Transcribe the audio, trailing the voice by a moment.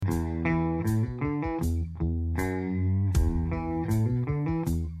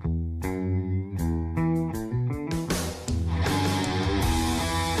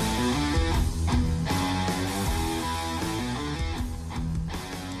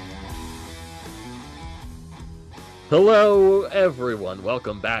Hello, everyone.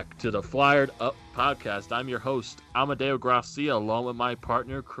 Welcome back to the Flyered Up podcast. I'm your host, Amadeo Gracia, along with my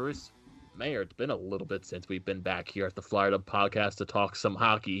partner, Chris Mayer. It's been a little bit since we've been back here at the Flyered Up podcast to talk some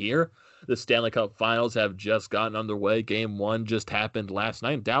hockey here. The Stanley Cup Finals have just gotten underway. Game 1 just happened last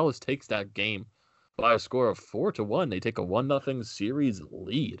night. Dallas takes that game by a score of 4-1. They take a 1-0 series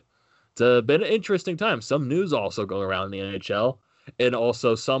lead. It's been an interesting time. Some news also going around in the NHL, and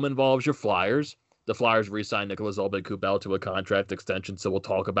also some involves your Flyers. The Flyers re-signed Nicolas Aube-Kubel to a contract extension, so we'll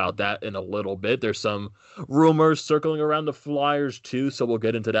talk about that in a little bit. There's some rumors circling around the Flyers too, so we'll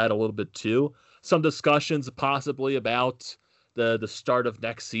get into that a little bit too. Some discussions possibly about the start of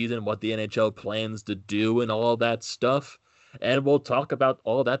next season, what the NHL plans to do and all that stuff. And we'll talk about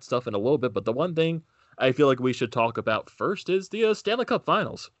all that stuff in a little bit. But the one thing I feel like we should talk about first is the Stanley Cup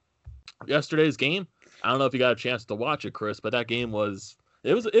Finals. Yesterday's game, I don't know if you got a chance to watch it, Chris, but that game was...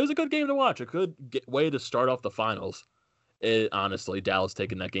 It was a good game to watch. A good way to start off the finals. Honestly, Dallas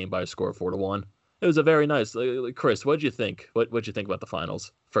taking that game by a score of 4-1. It was a very nice. Chris, what did you think? What'd you think about the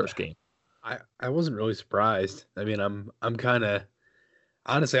finals first game? I wasn't really surprised. I mean, I'm kind of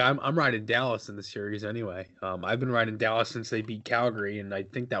honestly I'm riding Dallas in the series anyway. I've been riding Dallas since they beat Calgary, and I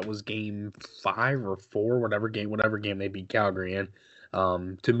think that was game 5 or 4, whatever game they beat Calgary in,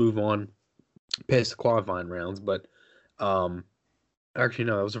 to move on past the qualifying rounds. But actually,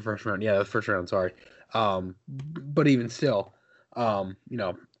 no, that was the first round. Yeah, the first round. Sorry. But even still, you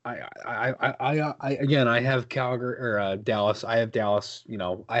know, I have Calgary or Dallas. I have Dallas. You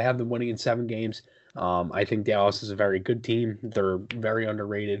know, I have them winning in 7 games. I think Dallas is a very good team. They're very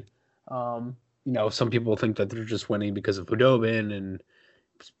underrated. You know, some people think that they're just winning because of Khudobin, and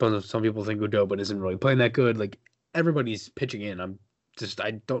some people think Khudobin isn't really playing that good. Like, everybody's pitching in.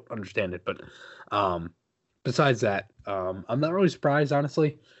 I don't understand it, but besides that, I'm not really surprised,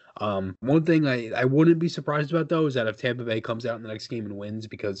 honestly. One thing I wouldn't be surprised about, though, is that if Tampa Bay comes out in the next game and wins,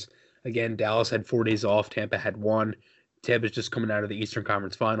 because, again, Dallas had 4 days off, Tampa had 1. Tampa's just coming out of the Eastern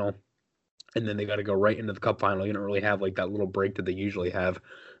Conference Final, and then they got to go right into the Cup Final. You don't really have, like, that little break that they usually have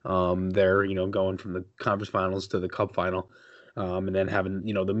there, you know, going from the Conference Finals to the Cup Final. And then having,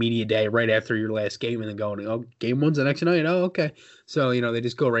 you know, the media day right after your last game, and then going, oh, game 1's the next night. Oh, okay. So, you know, they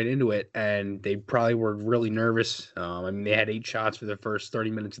just go right into it, and they probably were really nervous. I mean, they had 8 shots for the first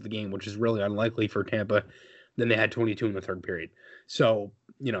 30 minutes of the game, which is really unlikely for Tampa. Then they had 22 in the third period. So,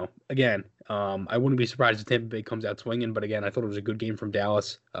 you know, again, I wouldn't be surprised if Tampa Bay comes out swinging, but again, I thought it was a good game from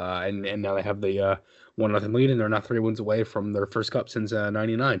Dallas, and now they have the 1-0 lead, and they're not 3 wins away from their first cup since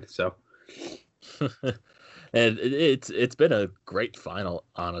 '99. So. And it's been a great final,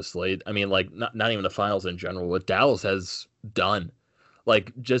 honestly. I mean, like, not even the finals in general. What Dallas has done,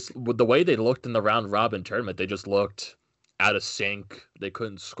 like, just with the way they looked in the round robin tournament, they just looked out of sync. They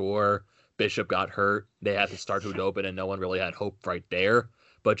couldn't score. Bishop got hurt. They had to start Khudobin, and no one really had hope right there.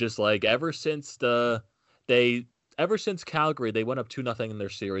 But just like ever since Calgary, they went up 2-0 in their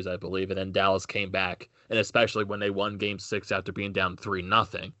series, I believe, and then Dallas came back, and especially when they won Game 6 after being down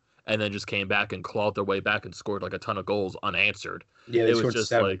 3-0. And then just came back and clawed their way back and scored like a ton of goals unanswered. Yeah, it was just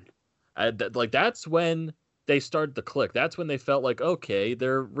 7. like that's when they started to click. That's when they felt like, okay,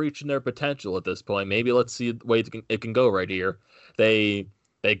 they're reaching their potential at this point. Maybe let's see the way it can go right here. They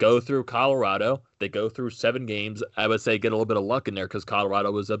go through Colorado. They go through 7 games. I would say get a little bit of luck in there because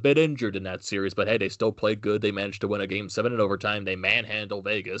Colorado was a bit injured in that series. But hey, they still played good. They managed to win a Game 7 in overtime. They manhandle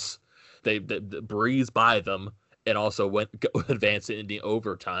Vegas. They breezed by them. And also advanced into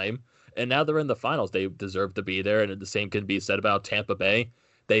overtime. And now they're in the finals. They deserve to be there. And the same can be said about Tampa Bay.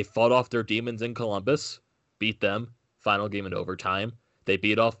 They fought off their demons in Columbus, beat them, final game in overtime. They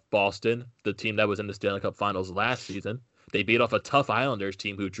beat off Boston, the team that was in the Stanley Cup Finals last season. They beat off a tough Islanders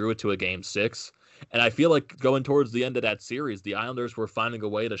team who drew it to a Game 6. And I feel like going towards the end of that series, the Islanders were finding a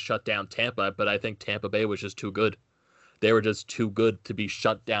way to shut down Tampa, but I think Tampa Bay was just too good. They were just too good to be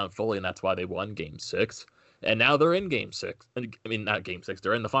shut down fully, and that's why they won Game 6. And now they're in Game 6. I mean, not Game 6.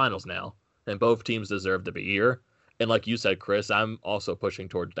 They're in the finals now. And both teams deserve to be here. And like you said, Chris, I'm also pushing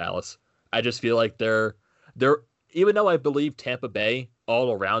towards Dallas. I just feel like they're even though I believe Tampa Bay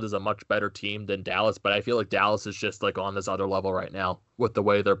all around is a much better team than Dallas, but I feel like Dallas is just like on this other level right now with the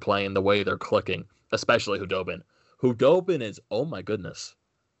way they're playing, the way they're clicking, especially Khudobin. Khudobin is, oh my goodness.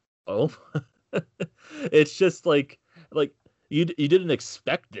 Oh, it's just like you didn't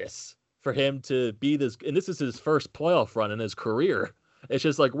expect this for him to be this, and this is his first playoff run in his career. It's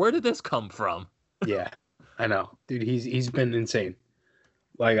just like, where did this come from? Yeah, I know, dude. He's been insane.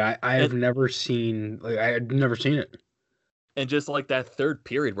 Like I've never seen it. And just like that third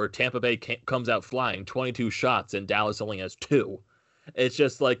period where Tampa Bay comes out flying, 22 shots, and Dallas only has 2. It's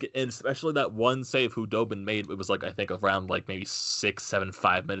just like, and especially that one save Hudobin made. It was like, I think around like maybe 6, 7,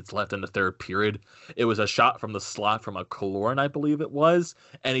 5 minutes left in the third period. It was a shot from the slot from a Kaloran, I believe it was,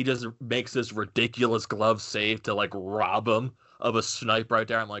 and he just makes this ridiculous glove save to like rob him of a snipe right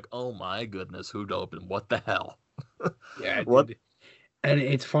there. I'm like, oh my goodness, Hudobin, what the hell? Yeah, What? dude. And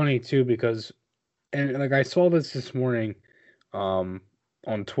it's funny too because, and like I saw this morning, on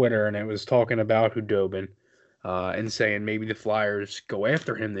Twitter, and it was talking about Hudobin, and saying maybe the Flyers go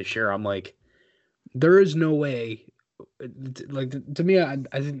after him this year. I'm like, there is no way. Like to me, I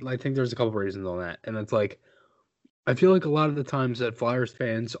think there's a couple reasons on that, and it's like I feel like a lot of the times that Flyers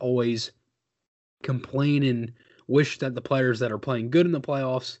fans always complain and wish that the players that are playing good in the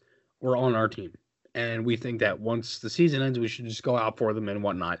playoffs were on our team. And we think that once the season ends, we should just go out for them and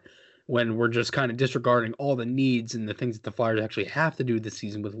whatnot. When we're just kind of disregarding all the needs and the things that the Flyers actually have to do this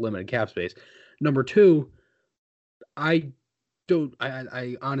season with limited cap space. Number two, I don't,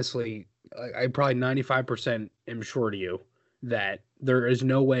 I honestly, I probably 95% am sure to you that there is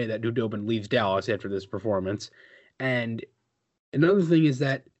no way that Hudobin leaves Dallas after this performance. And another thing is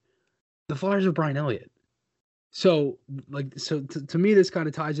that the Flyers are Brian Elliott. So to me, this kind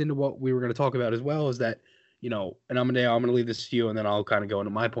of ties into what we were going to talk about as well. Is that, and I'm going to leave this to you, and then I'll kind of go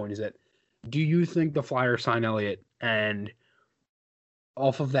into my point. Is that, do you think the Flyers sign Elliott? And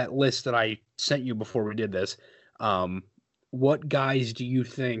off of that list that I sent you before we did this, what guys do you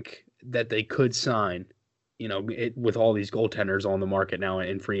think that they could sign? With all these goaltenders on the market now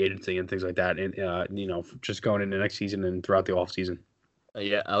in free agency and things like that, and just going into next season and throughout the off season.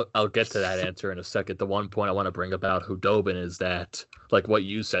 Yeah, I'll get to that answer in a second. The one point I want to bring about Hudobin is that, like what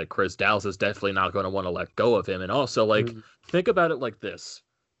you said, Chris, Dallas is definitely not going to want to let go of him. And also, think about it like this.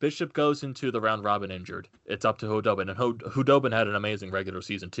 Bishop goes into the round robin injured. It's up to Hudobin. And Hudobin had an amazing regular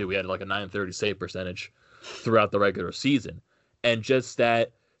season, too. He had like a 930 save percentage throughout the regular season. And just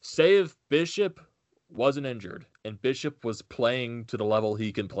that, say if Bishop wasn't injured and Bishop was playing to the level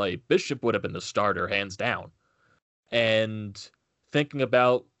he can play, Bishop would have been the starter, hands down. And thinking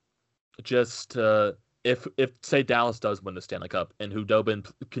about just if say Dallas does win the Stanley Cup and Hudobin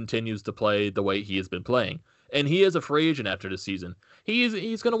continues to play the way he has been playing, and he is a free agent after this season,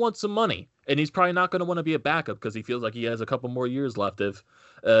 he's going to want some money, and he's probably not going to want to be a backup because he feels like he has a couple more years left if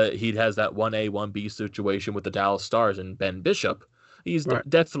he has that 1A 1B situation with the Dallas Stars and Ben Bishop. He's Right.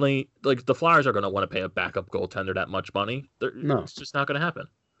 definitely, like, the Flyers are going to want to pay a backup goaltender that much money. No. It's just not going to happen.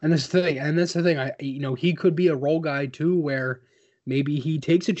 And that's the thing. He could be a role guy too, where maybe he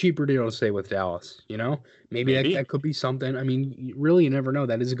takes a cheaper deal to stay with Dallas. Maybe. That could be something. I mean, you never know.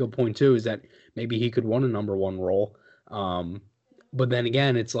 That is a good point too. Is that maybe he could want a number one role. But then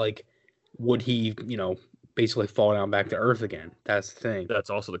again, it's like, would he, basically fall down back to earth again? That's the thing.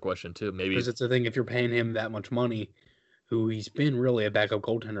 That's also the question too. Maybe Because it's the thing, if you're paying him that much money, who he's been really a backup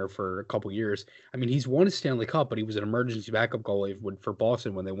goaltender for a couple years. I mean, he's won a Stanley Cup, but he was an emergency backup goalie for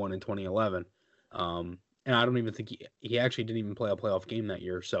Boston when they won in 2011. And I don't even think he actually didn't even play a playoff game that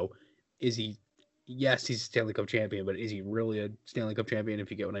year. So is he? Yes, he's a Stanley Cup champion, but is he really a Stanley Cup champion,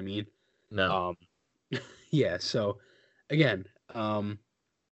 if you get what I mean? no. Yeah. So again, to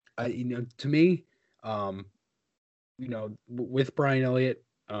me, with Brian Elliott,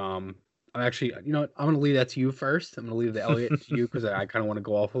 I'm actually, I'm going to leave that to you first. I'm going to leave the Elliott to you because I kind of want to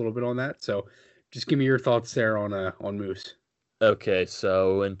go off a little bit on that. So just give me your thoughts there on Moose. Okay,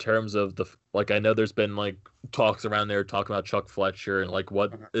 so in terms of I know there's been like talks around there talking about Chuck Fletcher and like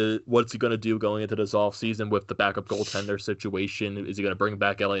what's he going to do going into this offseason with the backup goaltender situation? Is he going to bring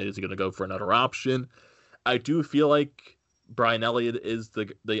back Elliott? Is he going to go for another option? I do feel like Brian Elliott is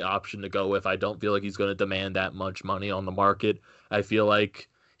the option to go with. I don't feel like he's going to demand that much money on the market. I feel like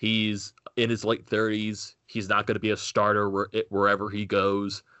he's in his late 30s. He's not going to be a starter wherever he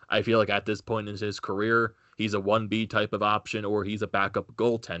goes. I feel like at this point in his career, he's a 1B type of option, or he's a backup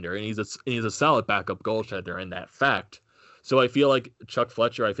goaltender, and he's a solid backup goaltender in that fact. So I feel like Chuck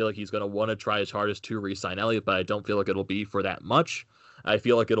Fletcher, I feel like he's going to want to try his hardest to re-sign Elliott, but I don't feel like it'll be for that much. I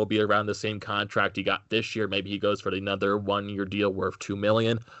feel like it'll be around the same contract he got this year. Maybe he goes for another 1-year deal worth $2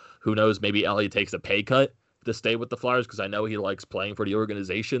 million. Who knows? Maybe Elliott takes a pay cut to stay with the Flyers because I know he likes playing for the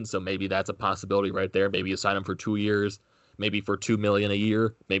organization. So maybe that's a possibility right there. Maybe you sign him for 2 years, maybe for $2 million a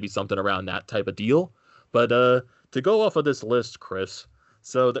year, maybe something around that type of deal. But to go off of this list, Chris,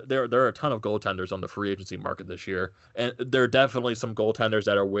 so there are a ton of goaltenders on the free agency market this year, and there are definitely some goaltenders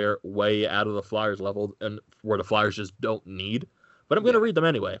that are way out of the Flyers level and where the Flyers just don't need. But I'm going to read them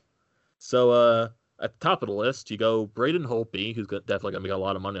anyway. So at the top of the list, you go Braden Holtby, who's definitely going to make a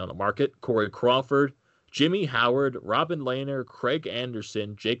lot of money on the market, Corey Crawford, Jimmy Howard, Robin Lehner, Craig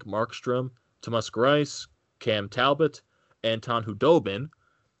Anderson, Jake Markstrom, Thomas Greiss, Cam Talbot, Anton Hudobin,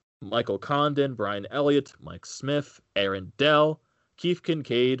 Michael Condon, Brian Elliott, Mike Smith, Aaron Dell, Keith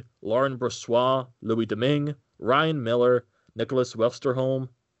Kincaid, Lauren Brossois, Louis Domingue, Ryan Miller, Nicholas Westerholm,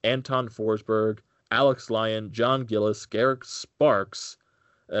 Anton Forsberg, Alex Lyon, John Gillis, Garrick Sparks,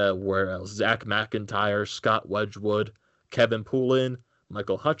 where else? Zach McIntyre, Scott Wedgwood, Kevin Poulin,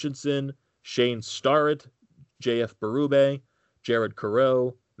 Michael Hutchinson, Shane Starrett, JF Berube, Jared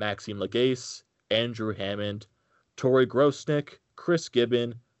Carreau, Maxime Lagace, Andrew Hammond, Torrey Grosnick, Chris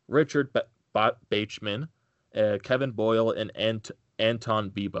Gibbon, Richard Bachman, Kevin Boyle, and Anton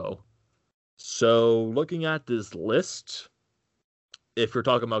Bibo. So looking at this list, if you're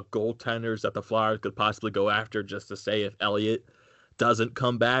talking about goaltenders that the Flyers could possibly go after just to say if Elliott doesn't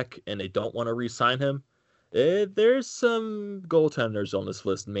come back and they don't want to re-sign him, there's some goaltenders on this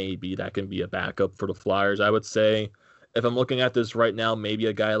list maybe that can be a backup for the Flyers. I would say if I'm looking at this right now, maybe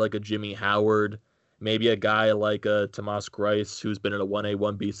a guy like a Jimmy Howard, maybe a guy like a Tomas Greiss, who's been in a 1A,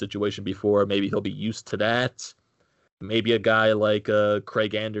 1B situation before. Maybe he'll be used to that. Maybe a guy like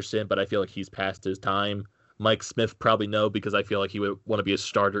Craig Anderson, but I feel like he's past his time. Mike Smith, probably no, because I feel like he would want to be a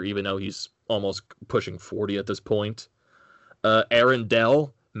starter, even though he's almost pushing 40 at this point. Aaron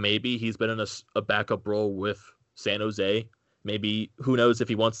Dell, maybe he's been in a backup role with San Jose. Maybe, who knows if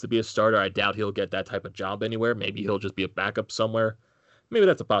he wants to be a starter. I doubt he'll get that type of job anywhere. Maybe he'll just be a backup somewhere. Maybe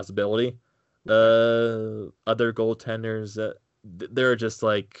that's a possibility. Other goaltenders, they're just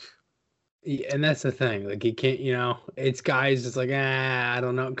like... Yeah, and that's the thing. Like, you can't, it's guys, it's like, I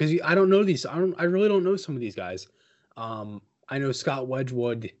don't know. Because I don't know these. I really don't know some of these guys. I know Scott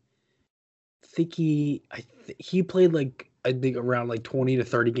Wedgwood. I think he played I think around 20 to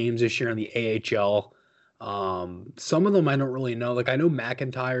 30 games this year in the AHL. Some of them I don't really know. I know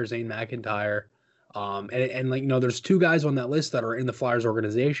McIntyre, Zane McIntyre. And there's two guys on that list that are in the Flyers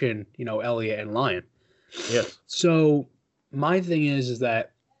organization, Elliott and Lyon. Yes. So my thing is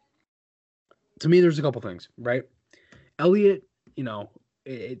that, to me, there's a couple things, right? Elliott,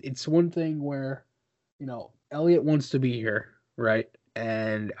 it's one thing where, Elliott wants to be here, right?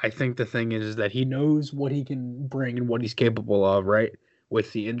 And I think the thing is that he knows what he can bring and what he's capable of, right?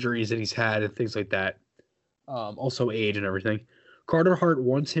 With the injuries that he's had and things like that. Also age and everything. Carter Hart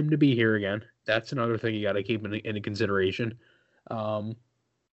wants him to be here again. That's another thing you got to keep into consideration. And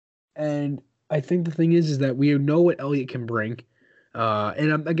I think the thing is that we know what Elliott can bring.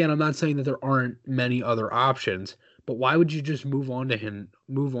 And I'm not saying that there aren't many other options, but why would you just move on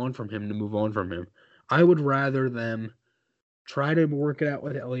from him? I would rather them try to work it out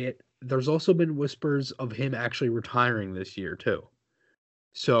with Elliott. There's also been whispers of him actually retiring this year too.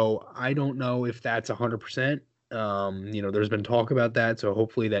 So I don't know if that's 100%. There's been talk about that, so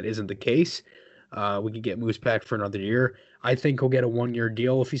hopefully that isn't the case. We could get Moose back for another year. I think he'll get a 1-year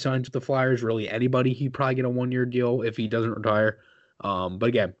deal if he signs with the Flyers. Really, anybody, he'd probably get a 1-year deal if he doesn't retire. But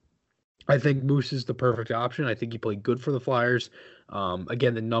again, I think Moose is the perfect option. I think he played good for the Flyers.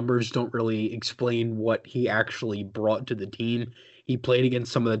 Again, the numbers don't really explain what he actually brought to the team. He played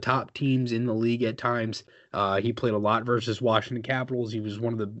against some of the top teams in the league at times. He played a lot versus Washington Capitals. He was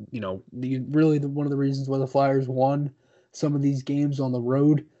one of the, one of the reasons why the Flyers won some of these games on the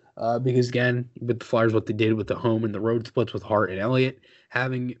road. Because again, with the Flyers, what they did with the home and the road splits with Hart and Elliott,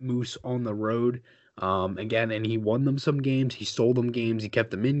 having Moose on the road, again, and he won them some games. He stole them games. He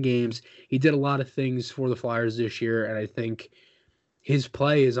kept them in games. He did a lot of things for the Flyers this year, and I think his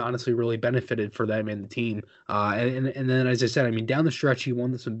play has honestly really benefited for them and the team. And then, as I said, down the stretch, he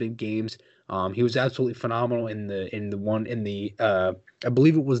won some big games. He was absolutely phenomenal in the I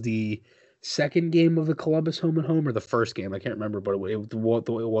believe it was the second game of the Columbus home and home, or the first game. I can't remember, but it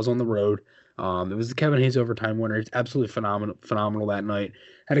was on the road. It was the Kevin Hayes overtime winner. It's absolutely phenomenal that night.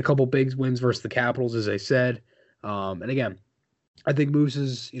 Had a couple big wins versus the Capitals, as I said. And again, I think Moose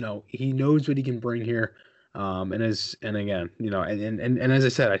is, he knows what he can bring here. And as I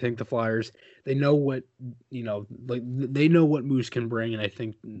said, I think the Flyers, they know what, they know what Moose can bring. And I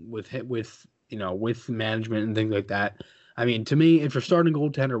think with management and things like that, to me, if you're starting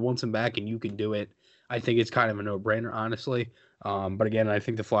goaltender, wants him back and you can do it, I think it's kind of a no-brainer, honestly. But again, I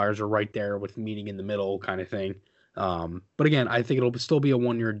think the Flyers are right there with meeting in the middle kind of thing. But again, I think it'll still be a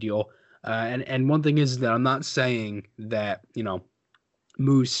 1-year deal. And one thing is that I'm not saying that,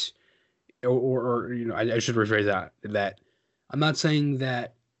 Moose or I should rephrase that I'm not saying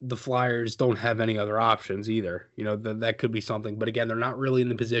that the Flyers don't have any other options either. That could be something. But again, they're not really in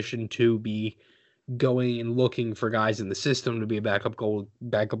the position to be going and looking for guys in the system to be a backup goalie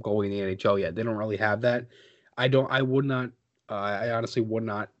in the NHL yet. They don't really have that. I honestly would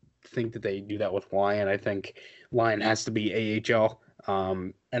not think that they do that with Lyon. I think Lyon has to be AHL.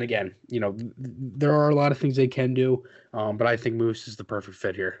 And again, there are a lot of things they can do, but I think Moose is the perfect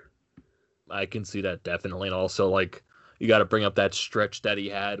fit here. I can see that definitely. And also, like, you got to bring up that stretch that he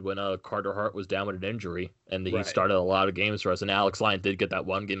had when Carter Hart was down with an injury, and he Right. started a lot of games for us. And Alex Lyon did get that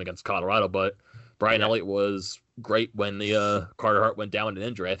one game against Colorado, but Brian Elliott was great when the Carter Hart went down with an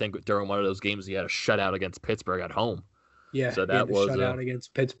injury. I think during one of those games he had a shutout against Pittsburgh at home. Yeah, So he had that the was shutout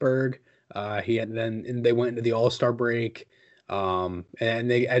against Pittsburgh. He had and they went into the All-Star break. And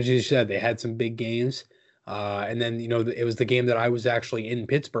they, as you said, they had some big games. And then it was the game that I was actually in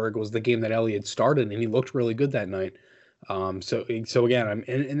Pittsburgh was the game that Elliott started, and he looked really good that night. So again,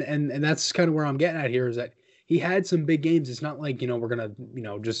 and that's kind of where I'm getting at here is that he had some big games. It's not like we're gonna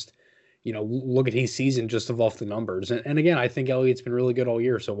just look at his season just off the numbers. And again, I think Elliott's been really good all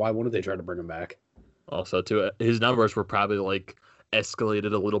year. So why wouldn't they try to bring him back? also too. His numbers were probably like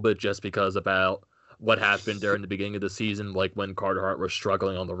escalated a little bit just because about what happened during the beginning of the season, like when Carter Hart was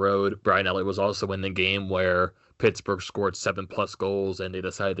struggling on the road. Brian Elliott was also in the game where Pittsburgh scored 7+ goals, and they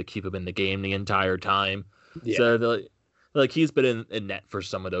decided to keep him in the game the entire time. Yeah. So like he's been in net for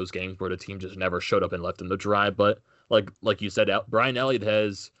some of those games where the team just never showed up and left him to dry. But like you said, Brian Elliott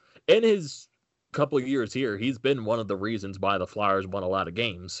has in his couple of years here, he's been one of the reasons why the Flyers won a lot of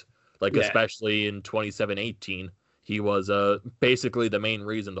games. Like especially in 27-18, he was basically the main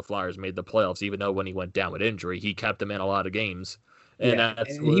reason the Flyers made the playoffs. Even though when he went down with injury, he kept them in a lot of games. And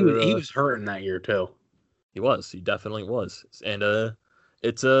he was hurting that year too. He definitely was. And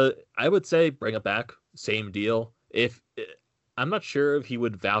it's I would say bring it back, same deal. If I'm not sure if he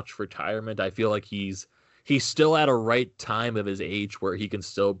would vouch for retirement. I feel like he's still at a right time of his age where he can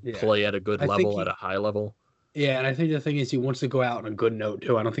still play at a good level, at a high level. Yeah, and I think the thing is he wants to go out on a good note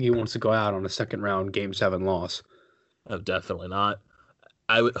too. I don't think he wants to go out on a second round Game 7 loss. Oh, definitely not.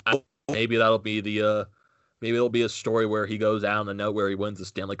 Maybe that'll be the maybe it'll be a story where he goes out on the note where he wins the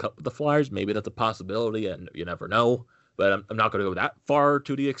Stanley Cup with the Flyers. Maybe that's a possibility, and you never know. But I'm not going to go that far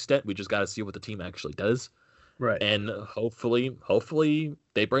to the extent. We just got to see what the team actually does. Right. And hopefully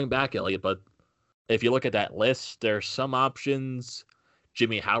they bring back Elliott. But if you look at that list, there's some options.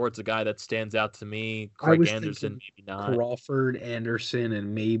 Jimmy Howard's a guy that stands out to me. Craig Anderson, maybe not. Crawford, Anderson,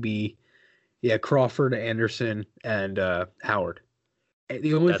 and maybe, Crawford, Anderson, and Howard.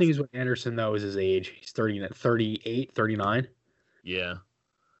 The only thing is with Anderson, though, is his age. He's 38, 39. Yeah.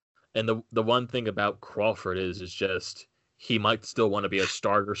 And the one thing about Crawford is just he might still want to be a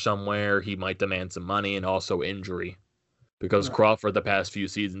starter somewhere. He might demand some money and also injury. Because Crawford the past few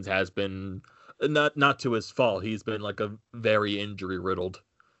seasons has been not to his fault. He's been like a very injury riddled.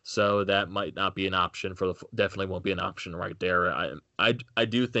 So that might not be an option definitely won't be an option right there. I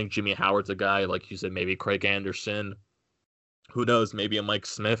do think Jimmy Howard's a guy, like you said, maybe Craig Anderson. Who knows? Maybe a Mike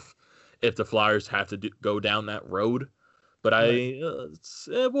Smith if the Flyers have to go down that road. But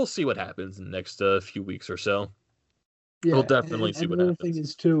we'll see what happens in the next few weeks or so. Yeah, we'll definitely see what happens. The thing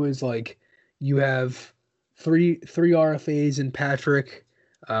is too is like you have three RFAs in Patrick,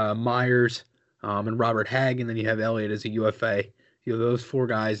 Myers, and Robert Hagg, and then you have Elliott as a UFA. You have those four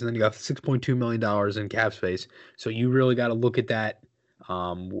guys, and then you got $6.2 million in cap space. So you really got to look at that.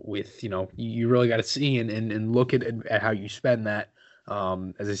 You really got to see and look at how you spend that.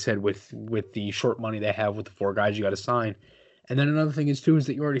 As I said, with the short money they have with the four guys you got to sign. And then another thing is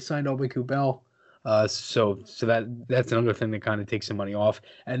that you already signed Obi Kubel. So that's another thing that kind of takes some money off.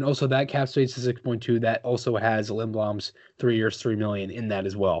 And also that cap space is 6.2. That also has Lindblom's 3 years, $3 million in that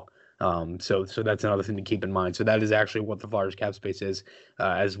as well. So that's another thing to keep in mind. So that is actually what the Flyers cap space is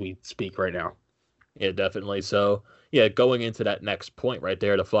as we speak right now. Yeah, definitely. So yeah, going into that next point right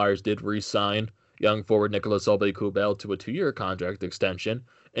there, the Flyers did re-sign young forward Nicolas Aube-Kubel to a 2-year contract extension,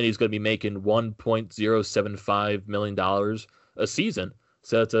 and he's going to be making $1.075 million a season.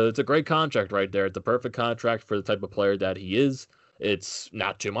 So it's a great contract right there. It's a perfect contract for the type of player that he is. It's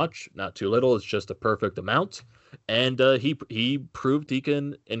not too much, not too little. It's just a perfect amount. And he proved he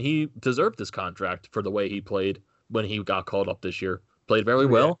can, and he deserved this contract for the way he played when he got called up this year. Played very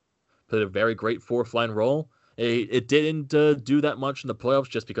well. Played a very great fourth-line role. It didn't do that much in the playoffs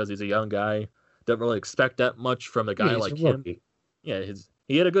just because he's a young guy. Don't really expect that much from a guy like him. Yeah,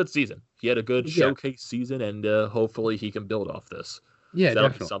 he had a good season. He had a good showcase season, and hopefully he can build off this. Yeah, so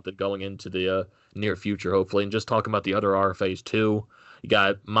that'll be something going into the near future, hopefully. And just talking about the other RFAs too, you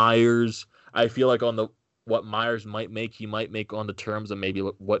got Myers. I feel like on what Myers might make, he might make on the terms of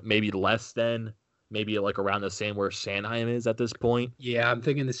maybe less than. Maybe like around the same where Sanheim is at this point. Yeah, I'm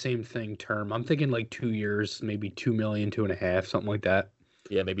thinking the same thing term. I'm thinking like 2 years, maybe 2 million, 2.5, something like that.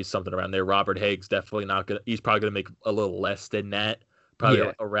 Yeah, maybe something around there. Robert Hagg's definitely not gonna. He's probably gonna make a little less than that. probably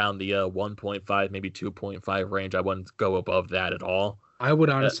Yeah. around the 1.5, maybe 2.5 range. I wouldn't go above that at all. I would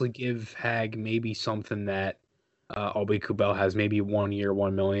honestly give Hag maybe something that Albi Kubel has, maybe 1 year,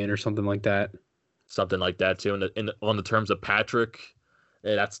 1 million or something like that. Something like that too. And on the terms of Patrick,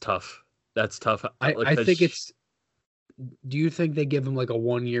 that's tough. That's tough. I think it's. Do you think they give him like a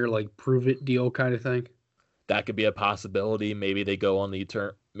 1 year, like prove it deal kind of thing? That could be a possibility. Maybe they go on the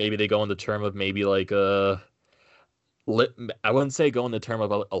term. Maybe they go on the term of maybe like I wouldn't say go on the term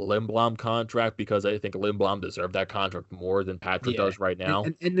of a Lindblom contract because I think Lindblom deserved that contract more than Patrick Yeah. does right now.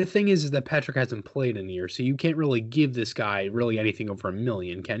 And the thing is that Patrick hasn't played in a year, so you can't really give this guy really anything over $1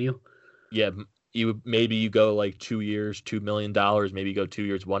 million, can you? Yeah, you go like 2 years, $2 million. Maybe you go 2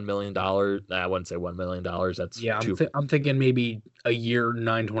 years, $1 million. Nah, I wouldn't say $1 million. That's Yeah, too. I'm thinking maybe a year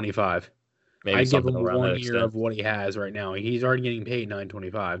 925. Maybe I give something him around that 1 year extent. of what he has right now. He's already getting paid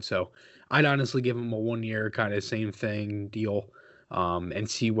 925, so I'd honestly give him a 1 year kind of same thing deal, and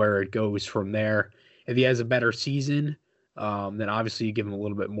see where it goes from there. If he has a better season, then obviously you give him a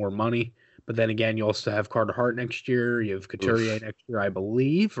little bit more money. But then again, you also have Carter Hart next year. You have Couturier Oof. next year, I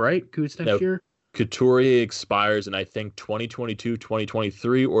believe, right? Coots next No, year. Couturier expires in I think 2022,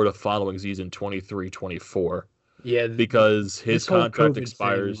 2023, or the following season, 23-24, Yeah, because his this whole contract COVID thing.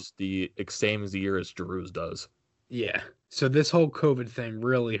 expires the same as the year as Drew's does. Yeah. So this whole COVID thing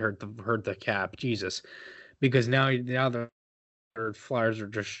really hurt the cap. Jesus, because now the Flyers are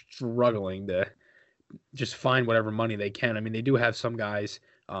just struggling to just find whatever money they can. I mean, they do have some guys,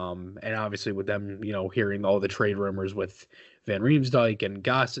 and obviously with them, hearing all the trade rumors with Van Riemsdyk and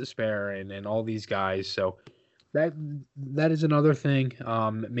Gostisbehere and all these guys. So that that is another thing.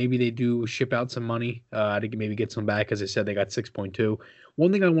 Maybe they do ship out some money to maybe get some back. As I said, they got 6.2.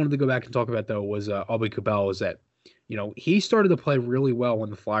 One thing I wanted to go back and talk about though was Albi Kubel is that he started to play really well when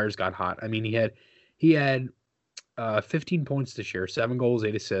the Flyers got hot. I mean, he had 15 points this year, 7 goals,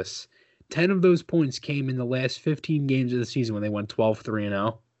 8 assists. 10 of those points came in the last 15 games of the season when they went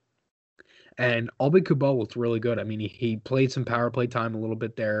 12-3-0. And Albin Kubel looked really good. I mean, he played some power play time a little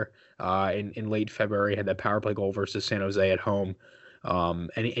bit there in late February. Had that power play goal versus San Jose at home,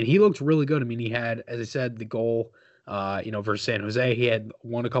 and he looked really good. I mean, he had, as I said, the goal, versus San Jose. He had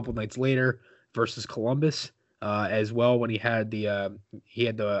one a couple nights later versus Columbus as well when I believe he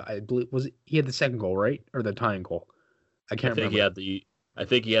had the second goal, right, or the tying goal. I I can't think he remember. had the I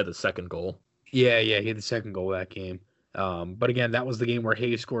think he had the second goal. Yeah, he had the second goal that game. But again, that was the game where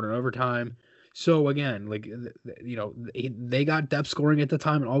Hayes scored in overtime. So again, like they got depth scoring at the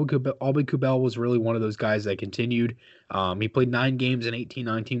time, and Albin Kubel was really one of those guys that continued. He played 9 games in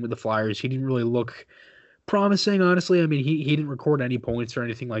 18-19 with the Flyers. He didn't really look promising, honestly. I mean, he didn't record any points or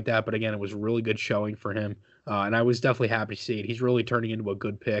anything like that, but again, it was really good showing for him. And I was definitely happy to see it. He's really turning into a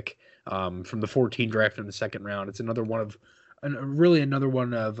good pick from the 14 draft in the second round. It's another one of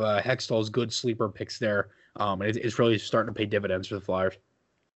Hextall's good sleeper picks there. And it's really starting to pay dividends for the Flyers.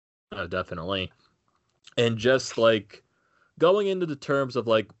 Definitely. And just like going into the terms of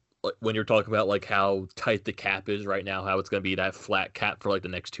like when you're talking about like how tight the cap is right now, how it's going to be that flat cap for like the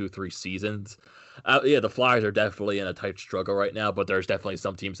next 2-3 seasons. Yeah, the Flyers are definitely in a tight struggle right now, but there's definitely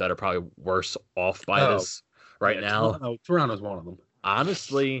some teams that are probably worse off by this right now. Toronto's one of them.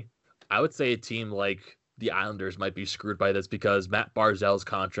 Honestly, I would say a team like the Islanders might be screwed by this because Matt Barzal's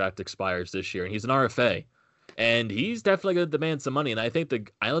contract expires this year, and he's an RFA. And he's definitely going to demand some money. And I think the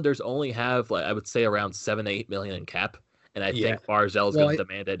Islanders only have, like, I would say, around 7-8 million in cap. And I think Barzal is going to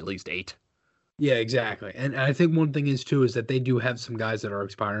demand at least 8. Yeah, exactly. And I think one thing is that they do have some guys that are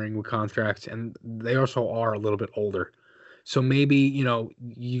expiring with contracts, and they also are a little bit older. So maybe,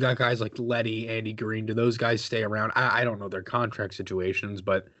 you got guys like Leddy, Andy Green. Do those guys stay around? I don't know their contract situations,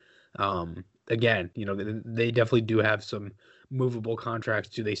 but again, they definitely do have some movable contracts.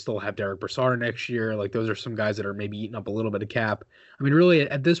 Do they still have Derek Brassard next year? Like, those are some guys that are maybe eating up a little bit of cap. I mean, really,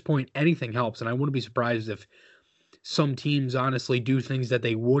 at this point, anything helps, and I wouldn't be surprised if some teams honestly do things that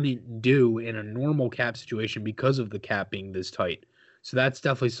they wouldn't do in a normal cap situation because of the cap being this tight. So that's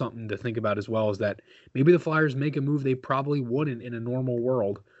definitely something to think about as well, is that maybe the Flyers make a move they probably wouldn't in a normal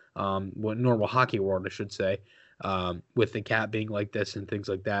world, normal hockey world, I should say, with the cap being like this and things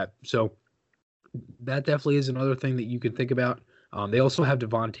like that. So that definitely is another thing that you can think about. They also have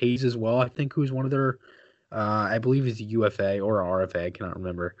Devon Toews as well, I think, who's one of their, I believe he's a UFA or a RFA, I cannot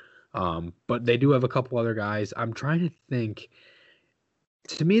remember. But they do have a couple other guys. I'm trying to think.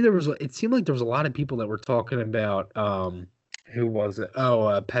 To me, it seemed like there was a lot of people that were talking about, who was it?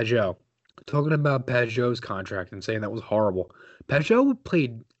 Oh, Peugeot. Talking about Peugeot's contract and saying that was horrible. Peugeot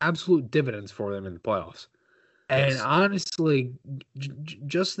played absolute dividends for them in the playoffs. And Yes. honestly,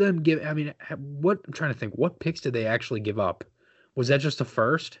 just them I'm trying to think, what picks did they actually give up Was that just the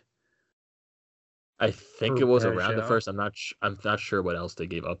first I think for it was around the Bergeron? first. I'm not sure what else they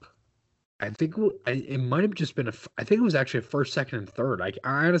gave up. I think it might have just been I think it was actually a first, second, and third. I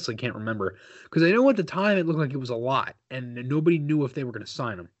honestly can't remember because I know at the time it looked like it was a lot, and nobody knew if they were going to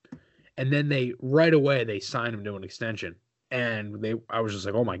sign him. And then they right away they signed him to an extension, and I was just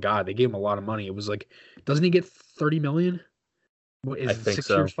like, oh my god, they gave him a lot of money. It was like, doesn't he get 30 million? What I is it? think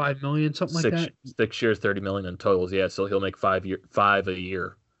 6 years, so. 5 million, something like Six that. 6 years, 30 million in totals. Yeah, so he'll make 5 a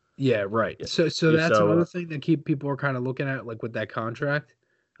year. Yeah, right. Yeah. So Yeah, that's so another thing that keep people are kind of looking at, like with that contract,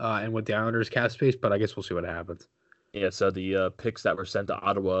 and with the Islanders cap space. But I guess we'll see what happens. yeah, so the picks that were sent to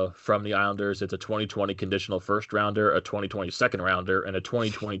Ottawa from the Islanders, it's a 2020 conditional first rounder, a 2020 second rounder, and a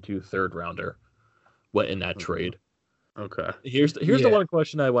 2022 third rounder went in that Mhm. trade. Okay. Here's the Yeah. one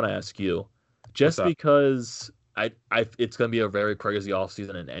question I want to ask you. What's Just up? because it's gonna be a very crazy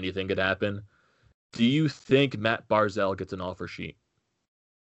offseason and anything could happen. Do you think Matt Barzell gets an offer sheet?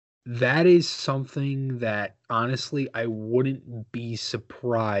 That is something that honestly I wouldn't be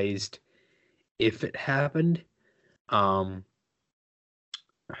surprised if it happened. Um,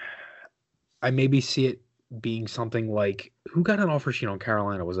 I maybe see it being something like who got an offer sheet on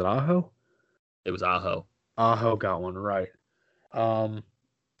Carolina? Was it Aho? It was Aho. Aho got one, right. Um,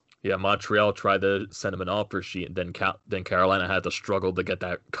 Yeah, Montreal tried to send him an offer sheet, and then Carolina had to struggle to get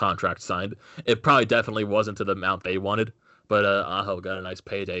that contract signed. It probably definitely wasn't to the amount they wanted, but Aho got a nice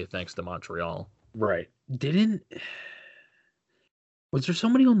payday thanks to Montreal. right. Didn't Was there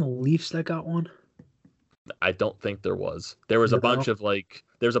somebody on the Leafs that got one? I don't think there was. There was a No. bunch of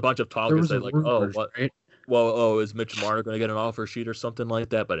there's a bunch of talk There and was say like, oh, rumors, what? right? Well, oh, is Mitch Marner going to get an offer sheet or something like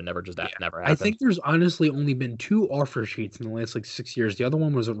that? But Yeah. that never I happened. think there's honestly only been two offer sheets in the last like 6 years. The other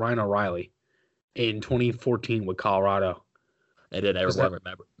one was Ryan O'Reilly in 2014 with Colorado. And then Was that?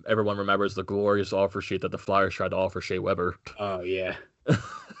 everyone remembers the glorious offer sheet that the Flyers tried to offer Shea Weber. Oh yeah.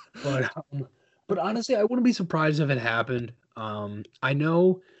 But but honestly, I wouldn't be surprised if it happened. I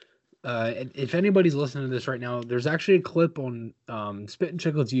know if anybody's listening to this right now, there's actually a clip on Spit and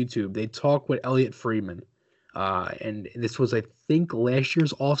Chicklets YouTube. They talk with Elliot Friedman. And this was, I think, last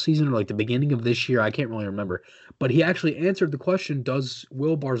year's offseason or like the beginning of this year. I can't really remember. But he actually answered the question, does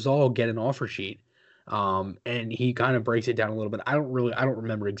Will Barzal get an offer sheet? And he kind of breaks it down a little bit. I don't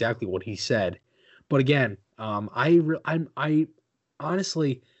remember exactly what he said. But again, I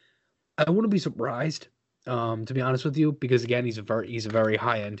honestly, I wouldn't be surprised, to be honest with you, because again, he's a very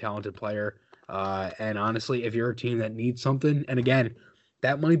high end talented player. And honestly, if you're a team that needs something, and again,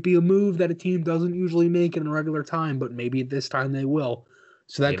 that might be a move that a team doesn't usually make in a regular time, but maybe at this time they will.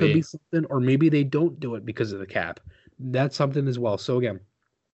 So that could be Maybe. something, or maybe they don't do it because of the cap. That's something as well. So again,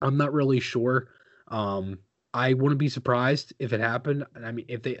 I'm not really sure. Um, I wouldn't be surprised if it happened. I mean,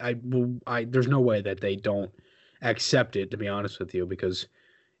 if they, I will, I there's no way that they don't accept it, to be honest with you, because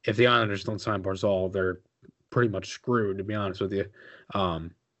if the Islanders don't sign Barzal, they're pretty much screwed, to be honest with you.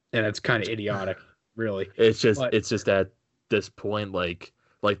 Um, and it's kind of idiotic, really. But It's just at this point like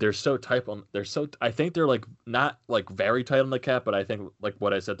I think they're like not like very tight on the cap, but I think like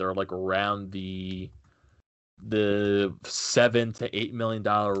what I said they're like around the $7 to $8 million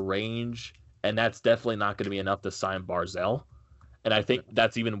range, and that's definitely not going to be enough to sign Barzell. And I think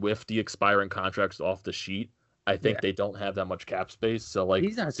that's even with the expiring contracts off the sheet. I think yeah, they don't have that much cap space. So like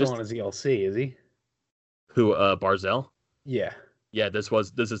he's not still on just his ELC, is he? who Barzell? Yeah. Yeah, this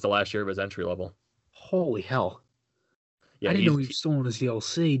is the last year of his entry level. Holy hell! I Yeah, didn't know he was still on his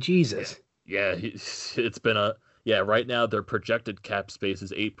ELC. yeah, Jesus. yeah, it's been a yeah. Right now, their projected cap space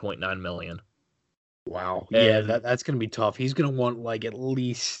is 8.9 million, Wow. Yeah, and that's gonna be tough. He's gonna want like at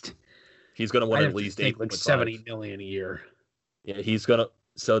least he's going to want I'd at have to least think like 8.5. 70 million a year. Yeah, he's gonna.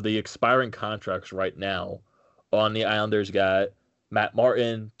 So the expiring contracts right now on the Islanders got Matt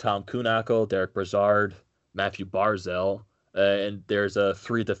Martin, Tom Kuhnhackl, Derek Brassard, Matthew Barzell, and there's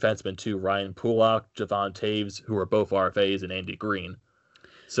three defensemen too: Ryan Pulock, Javon Taves, who are both RFAs, and Andy Green.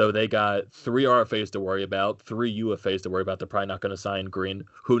 So they got three RFAs to worry about, three UFAs to worry about. They're probably not going to sign Green.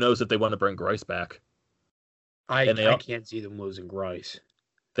 Who knows if they want to bring Grice back? I And I can't see them losing Grice.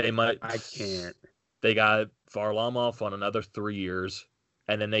 they might. I can't. They got Varlamov on another 3 years,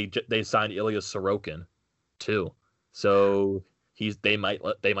 and then they signed Ilya Sorokin too. So they might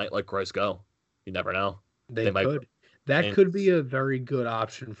let Grice go. You never know. They They might. could. That And could be a very good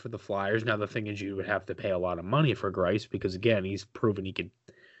option for the Flyers. Now the thing is, you would have to pay a lot of money for Grice because again, he's proven he could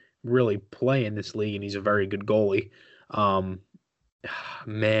really play in this league, and he's a very good goalie. Um,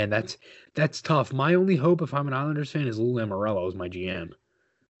 man, that's tough. My only hope, if I'm an Islanders fan, is Lou Lamoriello as my GM.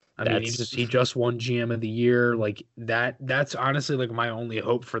 I mean, that's he just won GM of the year. Like that. That's honestly like my only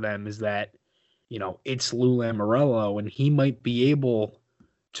hope for them is that it's Lou Lamoriello, and he might be able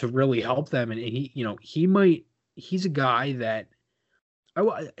to really help them. And he's a guy that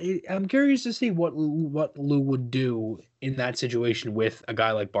I'm curious to see what Lou would do in that situation with a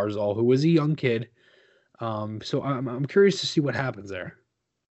guy like Barzal, who is a young kid. So I'm curious to see what happens there.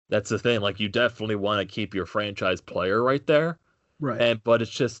 That's the thing. Like, you definitely want to keep your franchise player right there. Right. But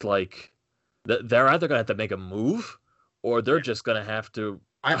it's just like they're either gonna have to make a move, or they're just gonna have to.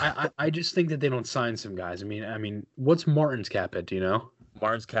 I just think that they don't sign some guys. I mean, what's Martin's cap hit? Do you know?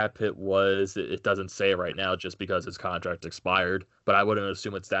 Martin's cap hit was, it doesn't say right now just because his contract expired, but I wouldn't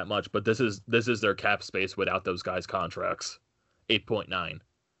assume it's that much. But this is their cap space without those guys' contracts, 8.9.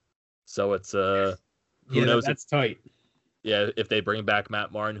 So it's who knows? That's tight. Yeah, if they bring back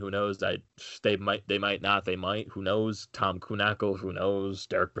Matt Martin, who knows? They might not. They might. Who knows? Tom Kuhnhackl, who knows?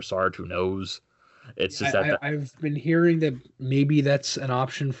 Derek Brassard, who knows? It's just I've been hearing that maybe that's an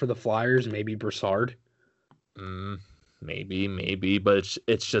option for the Flyers, maybe Brassard. Maybe, but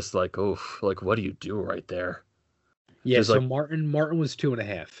it's just like, oh, like, what do you do right there? Yeah, just so like, Martin was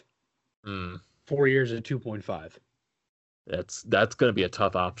 2.5. 4 years at 2.5. That's going to be a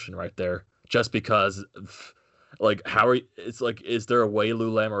tough option right there, just because. Like, it's like, is there a way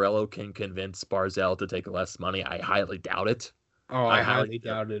Lou Lamoriello can convince Barzal to take less money? I highly doubt it. Oh, I highly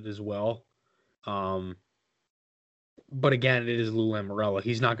doubt it as well. But again, it is Lou Lamoriello.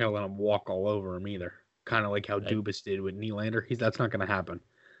 He's not going to let him walk all over him either. Kind of like how Dubas did with Nylander. That's not going to happen.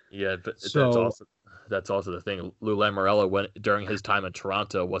 Yeah, but that's also the thing. Lou Lamoriello, during his time in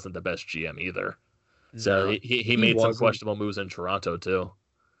Toronto, wasn't the best GM either. So no, he made some questionable moves in Toronto too.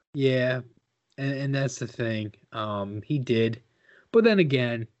 Yeah. And that's the thing. He did. But then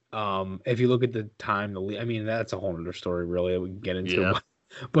again, if you look at the time, that's a whole other story, really, that we can get into. Yeah.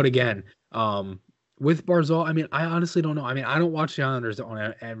 But again, with Barzal, I honestly don't know. I don't watch the Islanders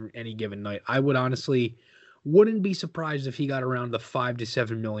on any given night. I wouldn't be surprised if he got around the 5 to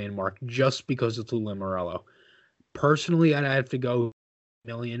 7 million mark just because it's Lou Lamoriello. Personally, I'd have to go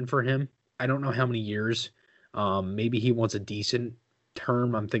million for him. I don't know how many years. Maybe he wants a decent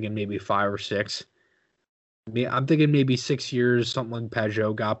term. I'm thinking maybe 5 or 6. I'm thinking maybe 6 years, something like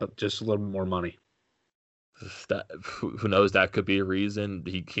Pajot got, but just a little bit more money. Who knows? That could be a reason.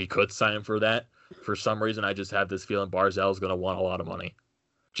 He could sign for that. For some reason, I just have this feeling Barzal is going to want a lot of money.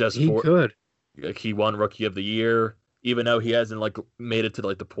 Could. He won Rookie of the Year, even though he hasn't made it to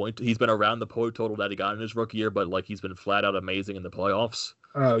the point. He's been around the point total that he got in his rookie year, but he's been flat out amazing in the playoffs.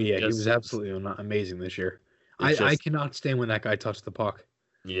 Oh yeah, he was absolutely amazing this year. I cannot stand when that guy touched the puck.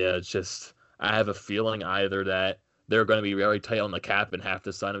 Yeah, it's just, I have a feeling either that they're going to be very tight on the cap and have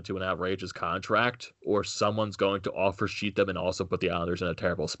to sign him to an outrageous contract, or someone's going to offer sheet them and also put the Islanders in a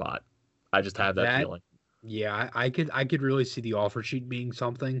terrible spot. I just have that feeling. Yeah, I could really see the offer sheet being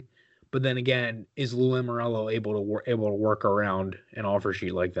something, but then again, is Lou Lamoriello able to work around an offer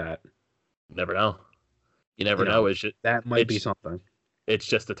sheet like that? Never know. You never know. That might be something. It's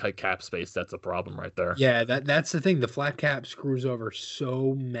just the tight cap space that's a problem right there. Yeah, that's the thing. The flat cap screws over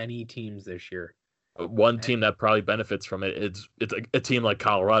so many teams this year. One team that probably benefits from it is a team like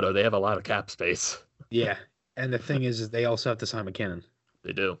Colorado. They have a lot of cap space. Yeah, and the thing is they also have to sign McKinnon.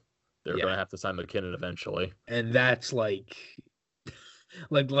 They do. They're going to have to sign McKinnon eventually. And that's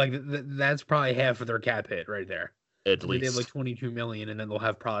that's probably half of their cap hit right there. At least they have 22 million, and then they'll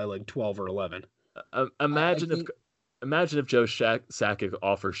have probably 12 or 11. Imagine if Joe Sakic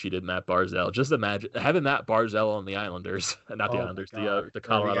offer sheeted Matt Barzal. Just imagine having Matt Barzal on the Islanders, not the Islanders, the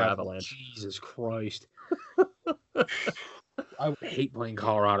Colorado Avalanche. Jesus Christ! I would hate playing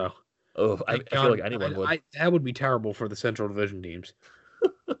Colorado. Oh, I feel like anyone would. That would be terrible for the Central Division teams.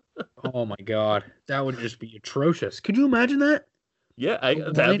 Oh my God, that would just be atrocious. Could you imagine that? Yeah,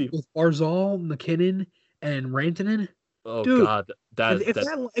 with Barzal, McKinnon, and Rantanen. Oh, dude, God, if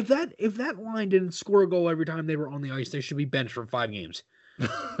that line didn't score a goal every time they were on the ice, they should be benched for 5 games.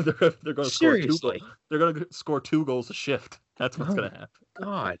 they're going to score 2 goals. They're going to score 2 goals a shift. That's what's going to happen.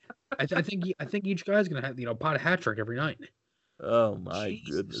 God, I think each guy's going to have pot a hat trick every night. Oh my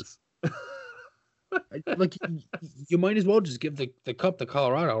goodness. You might as well just give the cup to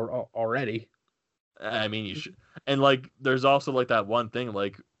Colorado already. I mean, you should. And there's also that one thing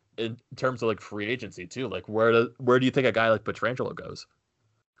in terms of free agency too. Where do you think a guy like Pietrangelo goes?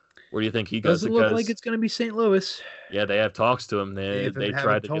 Where do you think he goes? Doesn't look like it's going to be St. Louis. Yeah, they have talks to him. They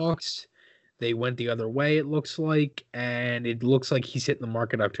tried to talks. They went the other way. It looks like, and it looks like he's hitting the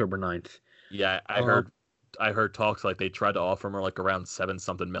market October 9th. Yeah, I heard talks they tried to offer him around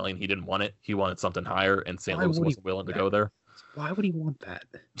 7-something million. He didn't want it. He wanted something higher, and St. Louis wasn't willing to go there. Why would he want that?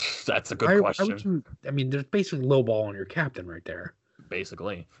 That's a good question. There's basically low ball on your captain right there.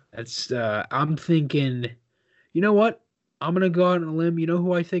 basically. That's I'm thinking, you know what? I'm gonna go out on a limb. You know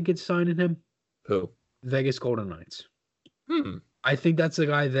who I think is signing him? Who? Vegas Golden Knights. Hmm. I think that's the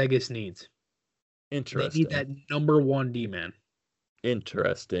guy Vegas needs. They need Interesting. that number one D man.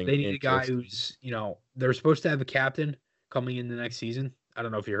 Interesting. They need a guy Interesting. who's, they're supposed to have a captain coming in the next season. I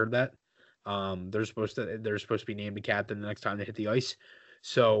don't know if you heard that. They're supposed to be named a captain the next time they hit the ice.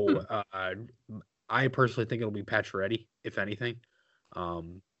 So Hmm. I personally think it'll be Pacioretty, if anything.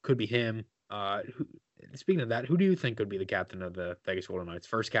 Could be him. Speaking of that, who do you think could be the captain of the Vegas Golden Knights?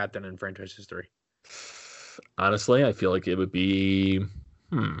 First captain in franchise history. Honestly, I feel like it would be.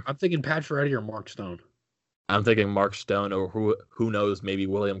 I'm thinking Pacioretty or Mark Stone. I'm thinking Mark Stone, or who knows, maybe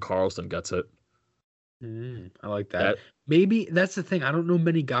William Karlsson gets it. I like that. That Maybe that's the thing. I don't know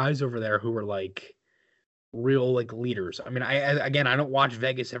many guys over there who are like real like leaders. I mean, I don't watch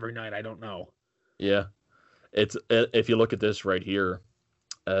Vegas every night. I don't know. yeah. It's if you look at this right here,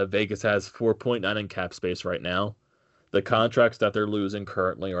 Vegas has 4.9 in cap space right now. The contracts that they're losing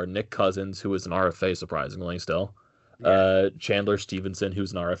currently are Nick Cousins, who is an RFA, surprisingly still. Yeah. Chandler Stevenson,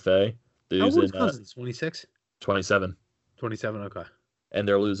 who's an RFA. They're How old is losing Cousins? 26? 27. 27, okay. And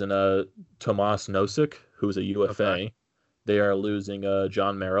they're losing Tomas Nosek, who's a UFA. Okay. They are losing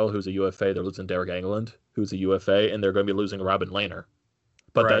John Merrill, who's a UFA. They're losing Derek England, who's a UFA, and they're going to be losing Robin Lehner.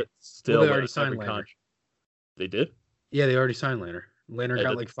 But Right. that's still Well, they already signed Lehner. They did? Yeah, they already signed Lehner. Lehner Yeah,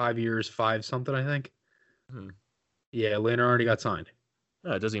 got like 5 years, five something, I think. Hmm. Yeah, Lehner already got signed.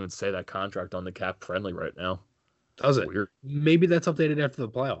 No, it doesn't even say that contract on the cap friendly right now. Does it? Weird. Maybe that's updated after the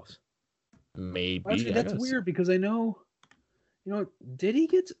playoffs. Maybe. Actually, that's weird because I know, did he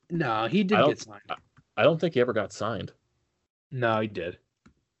get? No, he did get signed. I don't think he ever got signed. No, he did.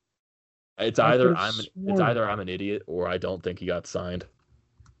 It's I either could've I'm an idiot or I don't think he got signed.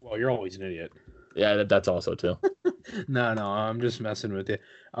 Well, you're always an idiot. Yeah, that's also too. No, I'm just messing with you.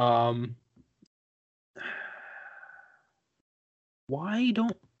 Why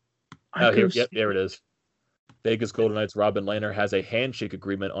don't I Oh, here, could've yep, seen- there it is. Vegas Golden Knights Robin Lehner has a handshake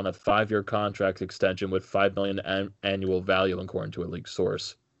agreement on a 5-year contract extension with $5 million annual value, according to a league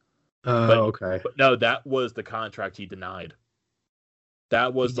source. okay. But no, that was the contract he denied.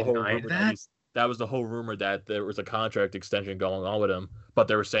 That was He the whole denied rumor that? that was the whole rumor that there was a contract extension going on with him, but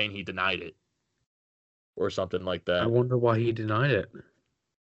they were saying he denied it or something like I that. wonder why he denied it.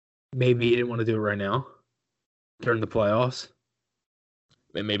 Maybe he didn't want to do it right now during the playoffs.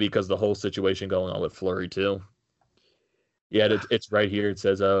 And maybe because the whole situation going on with Fleury too. Yeah, it's right here. It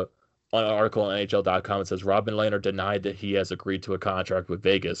says on an article on NHL.com, it says Robin Lehner denied that he has agreed to a contract with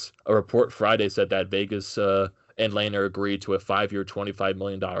Vegas. A report Friday said that Vegas and Lehner agreed to a 5-year, $25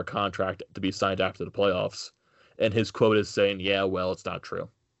 million contract to be signed after the playoffs. And his quote is saying, "Yeah, well, it's not true."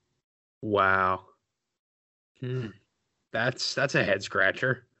 Wow. That's a head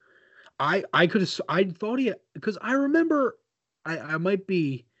scratcher. I could have I thought he because I remember I might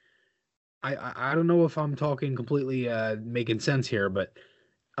be I don't know if I'm talking completely making sense here, but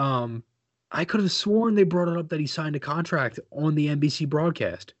I could have sworn they brought it up that he signed a contract on the NBC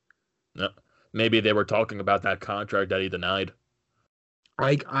broadcast. No, maybe they were talking about that contract that he denied.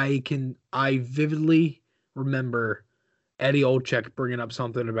 I vividly remember Eddie Olczyk bringing up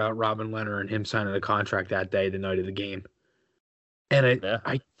something about Robin Lehner and him signing a contract that day, the night of the game. And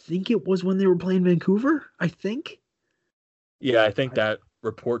I think it was when they were playing Vancouver, I think. Yeah, I think that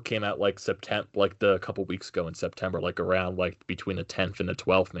report came out like September, like a couple weeks ago in September, like around like between the 10th and the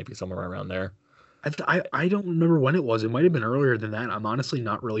 12th, maybe somewhere around there. I don't remember when it was. It might have been earlier than that. I'm honestly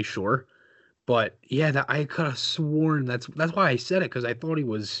not really sure. But yeah, I could have sworn that's why I said it, because I thought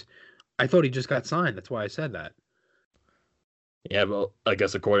he just got signed. That's why I said that. Yeah, well, I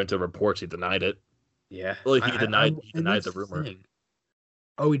guess according to reports, he denied it. Yeah. Well, he denied the rumor.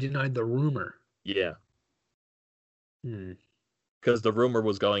 Oh, he denied the rumor. Yeah. Because the rumor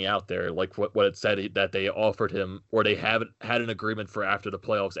was going out there, like what it said, that they offered him, or they had an agreement for after the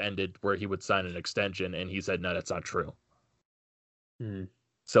playoffs ended where he would sign an extension, and he said, no, that's not true.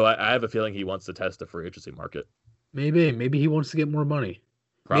 So I have a feeling he wants to test the free agency market. Maybe he wants to get more money.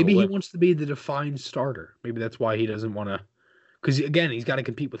 Probably. Maybe he wants to be the defined starter. Maybe that's why he doesn't want to. Because again, he's got to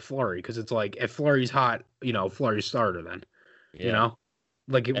compete with Fleury. Because it's like, if Fleury's hot, Fleury's starter. Then,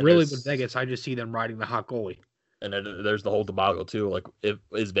 like really with Vegas, I just see them riding the hot goalie. And then there's the whole debacle too. Like,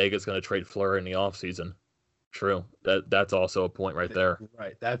 is Vegas going to trade Fleury in the offseason? True. That's also a point right there.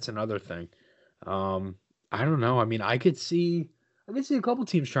 Right. That's another thing. I don't know. I mean, I could see a couple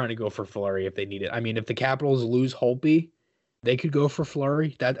teams trying to go for Fleury if they need it. I mean, if the Capitals lose Holtby, they could go for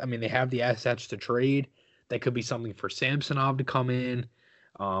Fleury. They have the assets to trade. That could be something for Samsonov to come in.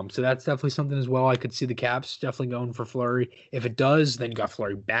 So that's definitely something as well. I could see the Caps definitely going for Fleury. If it does, then you got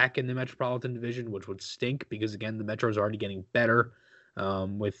Fleury back in the Metropolitan Division, which would stink because again, the Metro is already getting better.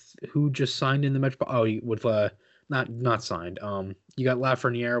 With who just signed in the Metro? Oh, with not signed. You got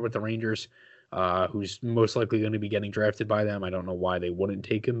Lafreniere with the Rangers, who's most likely going to be getting drafted by them. I don't know why they wouldn't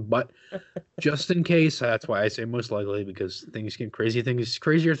take him, but just in case, that's why I say most likely because things get crazy.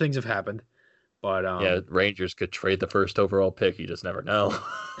 Crazier things have happened. But Yeah, Rangers could trade the first overall pick. You just never know.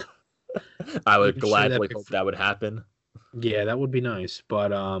 I you would could trade that gladly pick hope for, that would happen. yeah, that would be nice. But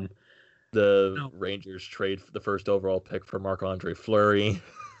The no. Rangers trade the first overall pick for Marc-Andre Fleury.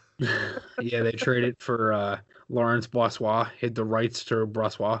 Yeah, they traded for Lawrence Brossoit, hid the rights to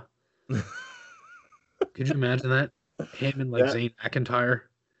Brossoit. Could you imagine that? Him and like Yeah. Zane McIntyre.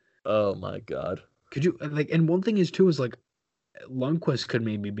 Oh my God. Could you like? And one thing is too is like Lundqvist could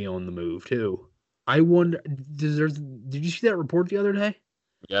maybe be on the move too. I wonder. Did you see that report the other day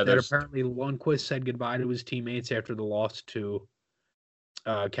Yeah, that there's apparently Lundqvist said goodbye to his teammates after the loss to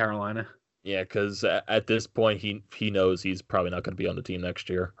Carolina? yeah, because at this point he knows he's probably not going to be on the team next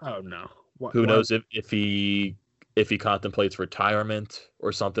year. Oh no! What? Who What? knows if he contemplates retirement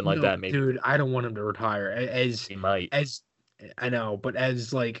or something like No, that? Maybe dude, I don't want him to retire. he might. As I know, but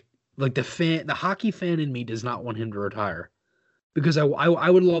as like the hockey fan in me does not want him to retire because I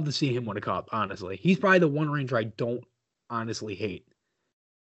would love to see him win a cup. Honestly, he's probably the one Ranger I don't honestly hate.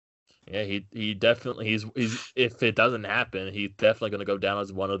 Yeah, he definitely he's if it doesn't happen, he's definitely going to go down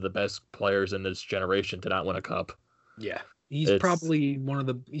as one of the best players in this generation to not win a cup. Yeah, he's It's probably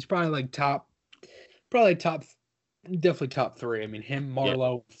he's probably like probably top, definitely top three. I mean, him, yeah,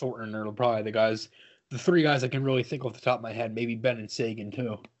 Marlowe, Thornton are probably the three guys I can really think off the top of my head. Maybe Ben and Sagan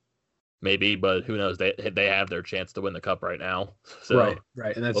too. maybe, but who knows? They have their chance to win the cup right now. So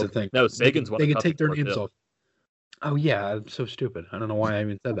Right, and that's the thing. no, Sagan's won They a can cup take their before names too. off. Oh yeah, I'm so stupid. I don't know why I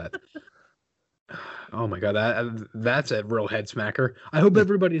even said that. Oh my god, that's a real head smacker. I hope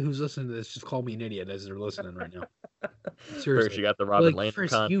everybody who's listening to this just call me an idiot as they're listening right now. Seriously, First, you got the Robin like Lehner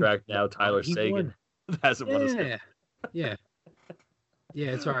Chris, you contract. Now Tyler he Sagan won. hasn't won a Yeah, yeah, yeah.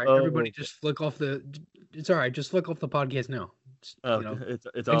 It's all right. Oh, Everybody, just flick off the. It's all right. Just flick off the podcast now. Just, okay. It's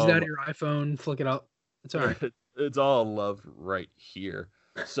exit out all of your iPhone, flick it up. It's all right. it's all love right here.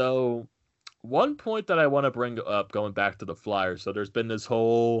 So, one point that I want to bring up, going back to the Flyers. So, there's been this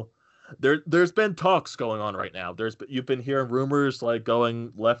whole there's been talks going on right now. You've been hearing rumors like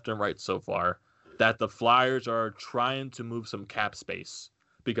going left and right so far that the Flyers are trying to move some cap space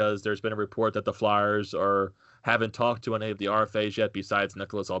because there's been a report that the Flyers haven't talked to any of the RFAs yet besides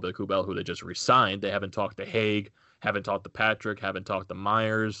Nicholas Aube-Kubel, who they just re-signed. They haven't talked to Haig, haven't talked to Patrick, haven't talked to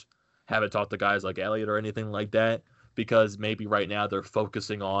Myers, haven't talked to guys like Elliott or anything like that because maybe right now they're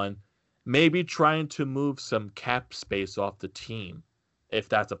focusing on maybe trying to move some cap space off the team if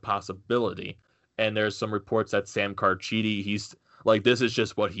that's a possibility. And there's some reports that Sam Carchidi, he's like, this is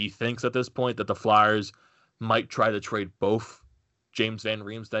just what he thinks at this point, that the Flyers might try to trade both James Van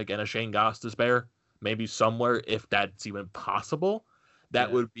Riemsdyk and a Shane Gostisbehere, maybe somewhere if that's even possible.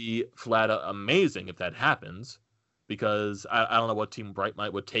 That would be flat out amazing if that happens, because I don't know what team Bright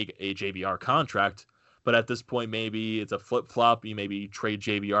might would take a JVR contract, but at this point maybe it's a flip flop. You maybe trade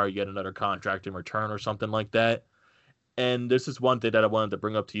JVR, you get another contract in return or something like that. And this is one thing that I wanted to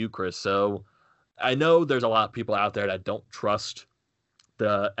bring up to you, Chris. So I know there's a lot of people out there that don't trust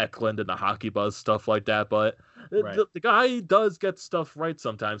the Eklund and the Hockey Buzz stuff like that, but Right. the guy does get stuff right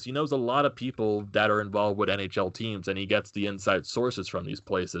sometimes. He knows a lot of people that are involved with NHL teams, and he gets the inside sources from these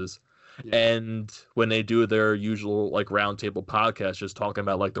places. Yeah. And when they do their usual like roundtable podcast, just talking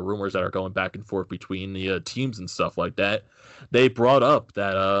about like the rumors that are going back and forth between the teams and stuff like that, they brought up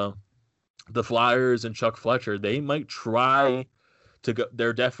that the Flyers and Chuck Fletcher, they might try to go.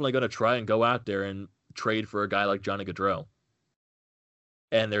 They're definitely going to try and go out there and trade for a guy like Johnny Gaudreau.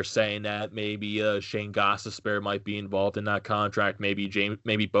 And they're saying that maybe Shane Gostisbehere might be involved in that contract. Maybe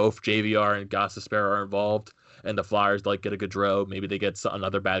both JVR and Gostisbehere are involved, and the Flyers like get a Gaudreau. Maybe they get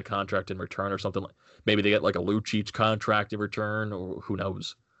another bad contract in return or something. Maybe they get like a Lucic contract in return, or who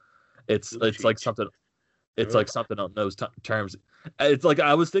knows? It's like something. It's like something on those terms. It's like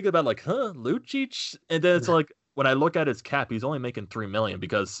I was thinking about like, Lucic, and then it's like when I look at his cap, he's only making $3 million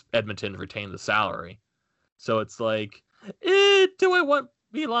because Edmonton retained the salary. So it's like, do I want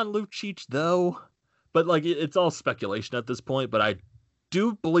Milan Lucic though? But like it's all speculation at this point. But I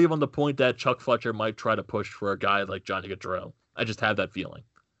do believe on the point that Chuck Fletcher might try to push for a guy like Johnny Gaudreau. I just have that feeling.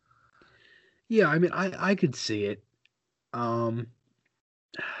 Yeah, I mean, I could see it. I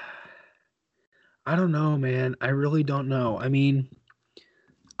don't know, man. I really don't know. I mean,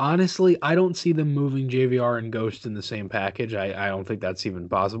 Honestly, I don't see them moving JVR and Ghost in the same package. I don't think that's even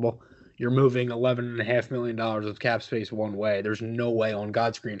possible. You're moving $11.5 million of cap space one way. There's no way on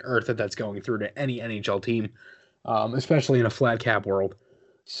God's green earth that that's going through to any NHL team, especially in a flat cap world.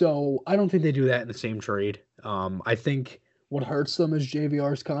 So I don't think they do that in the same trade. I think what hurts them is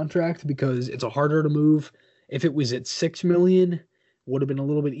JVR's contract because it's a harder to move. If it was at 6 million, would have been a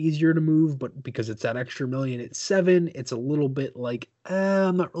little bit easier to move, but because it's that extra million at 7, it's a little bit like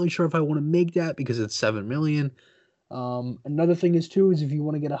I'm not really sure if I want to make that because it's 7 million. Another thing is too is if you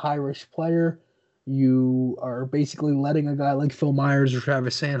want to get a high risk player, you are basically letting a guy like Phil Myers or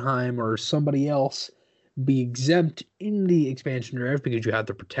Travis Sanheim or somebody else be exempt in the expansion draft because you have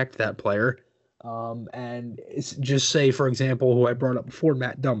to protect that player. And it's just say, for example, who I brought up before,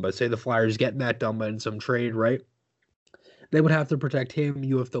 Matt Dumba. Say the Flyers get Matt Dumba in some trade, right? They would have to protect him.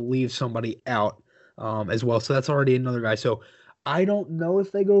 You have to leave somebody out as well. So that's already another guy. So I don't know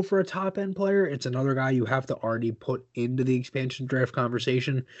if they go for a top end player. It's another guy you have to already put into the expansion draft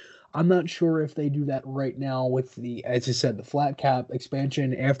conversation. I'm not sure if they do that right now with the, as I said, the flat cap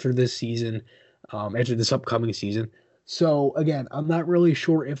expansion after this season, after this upcoming season. So again, I'm not really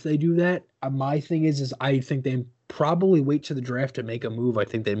sure if they do that. My thing is I think they probably wait to the draft to make a move. I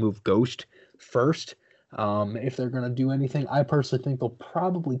think they move Ghost first. If they're going to do anything, I personally think they'll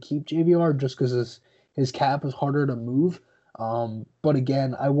probably keep JVR just because his cap is harder to move. But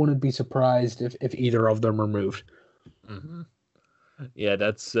again, I wouldn't be surprised if either of them are moved. Mm-hmm. Yeah,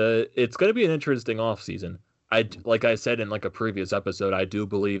 that's it's going to be an interesting offseason. Like I said in like a previous episode, I do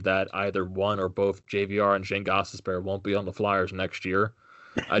believe that either one or both JVR and Shane Gostisbehere won't be on the Flyers next year.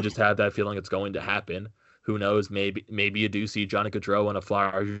 I just have that feeling it's going to happen. Who knows? Maybe you do see Johnny Gaudreau in a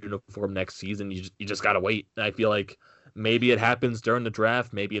Flyers uniform next season. You just gotta wait. And I feel like maybe it happens during the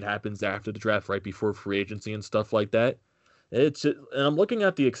draft. Maybe it happens after the draft, right before free agency and stuff like that. And I'm looking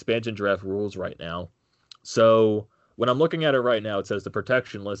at the expansion draft rules right now. So when I'm looking at it right now, it says the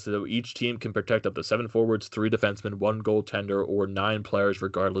protection list. So each team can protect up to 7 forwards, 3 defensemen, 1 goaltender, or 9 players,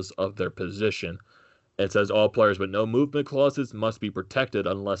 regardless of their position. It says all players with no movement clauses must be protected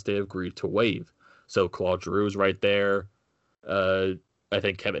unless they agree to waive. So Claude Giroux's right there. I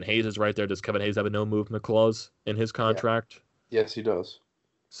think Kevin Hayes is right there. Does Kevin Hayes have a no movement clause in his contract? Yeah. Yes, he does.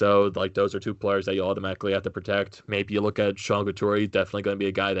 So like those are 2 players that you automatically have to protect. Maybe you look at Sean Couturier, he's definitely going to be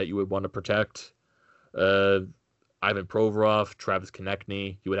a guy that you would want to protect. Ivan Provorov, Travis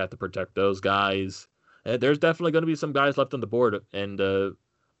Konechny, you would have to protect those guys. And there's definitely going to be some guys left on the board, and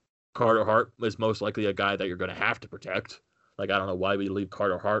Carter Hart is most likely a guy that you're going to have to protect. Like, I don't know why we leave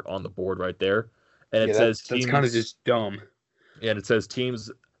Carter Hart on the board right there. And it says that's kind of just dumb. And it says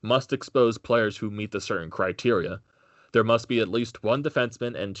teams must expose players who meet the certain criteria. There must be at least 1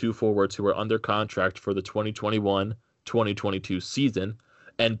 defenseman and 2 forwards who are under contract for the 2021-2022 season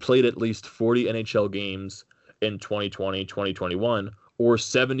and played at least 40 NHL games in 2020-2021 or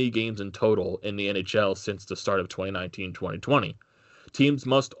 70 games in total in the NHL since the start of 2019-2020. Teams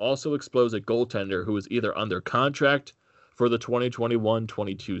must also expose a goaltender who is either under contract for the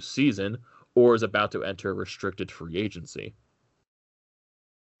 2021-22 season or is about to enter restricted free agency.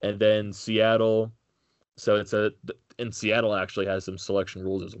 And then Seattle, so Seattle actually has some selection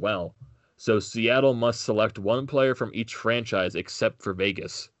rules as well. So Seattle must select 1 player from each franchise except for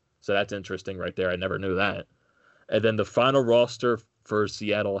Vegas. So that's interesting right there. I never knew that. And then the final roster for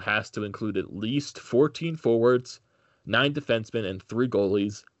Seattle has to include at least 14 forwards, 9 defensemen, and 3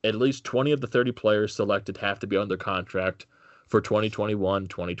 goalies. At least 20 of the 30 players selected have to be under contract for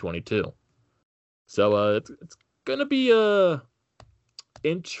 2021-2022. So it's going to be a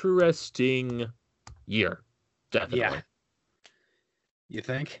interesting year, definitely. Yeah. You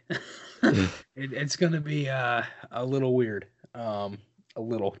think? It's going to be a little weird. A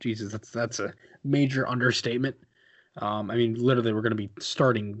little. Jesus, that's a major understatement. I mean, literally, we're going to be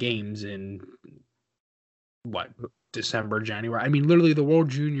starting games in, December, January? I mean, literally, the World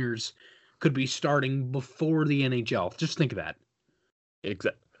Juniors could be starting before the NHL. Just think of that.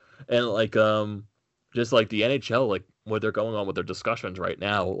 Exactly. And, like, just like the NHL, like, what they're going on with their discussions right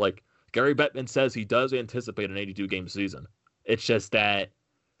now, like, Gary Bettman says he does anticipate an 82-game season. It's just that,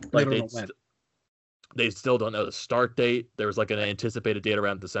 like, they still don't know the start date. There was, like, an anticipated date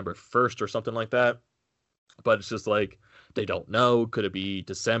around December 1st or something like that. But it's just like, they don't know. Could it be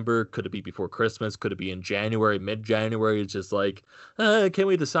December? Could it be before Christmas? Could it be in January, mid-January? It's just like, can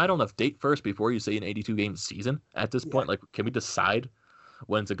we decide on a date first before you say an 82-game season at this point? Like, can we decide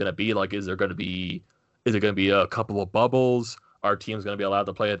when's it going to be? Like, is it going to be a couple of bubbles? Are teams going to be allowed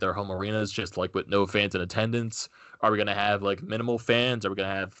to play at their home arenas just like with no fans in attendance? Are we going to have like minimal fans? Are we going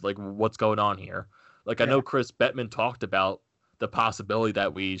to have like what's going on here? Like, I know Chris Bettman talked about the possibility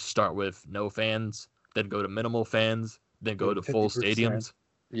that we start with no fans, then go to minimal fans, then go to full 50%. stadiums.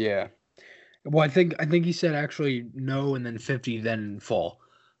 Yeah. Well, I think he said actually no and then 50 then full.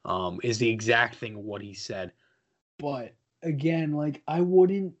 Is the exact thing what he said. But again, like I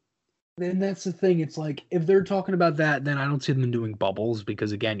wouldn't. And that's the thing. It's like if they're talking about that, then I don't see them doing bubbles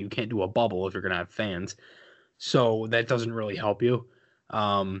because again, you can't do a bubble if you're gonna have fans. So that doesn't really help you.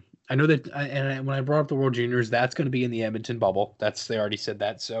 I know that, when I brought up the World Juniors, that's going to be in the Edmonton bubble. They already said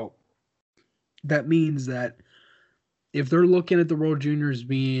that. So that means that if they're looking at the World Juniors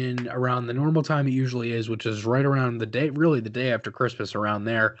being around the normal time it usually is, which is right around the day after Christmas, around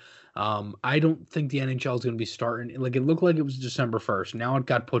there. I don't think the NHL is going to be starting. Like it looked like it was December 1st. Now it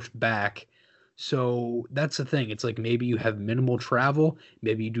got pushed back. So that's the thing. It's like maybe you have minimal travel.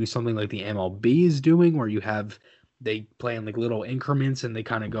 Maybe you do something like the MLB is doing, where they play in like little increments and they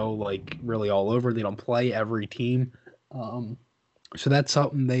kind of go like really all over. They don't play every team. So that's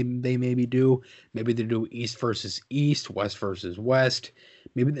something they maybe do. Maybe they do East versus East, West versus West.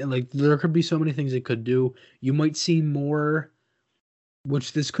 Maybe there could be so many things they could do. You might see more,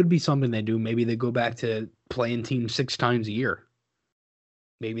 which this could be something they do. Maybe they go back to playing teams 6 times a year.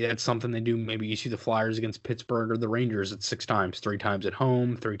 Maybe that's something they do. Maybe you see the Flyers against Pittsburgh or the Rangers at 6 times, 3 times at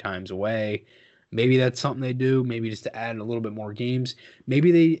home, 3 times away. Maybe that's something they do. Maybe just to add a little bit more games.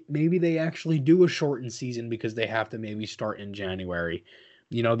 Maybe they actually do a shortened season because they have to maybe start in January.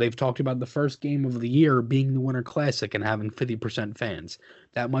 You know, they've talked about the first game of the year being the Winter Classic and having 50% fans.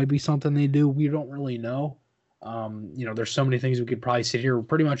 That might be something they do. We don't really know. You know, there's so many things we could probably sit here.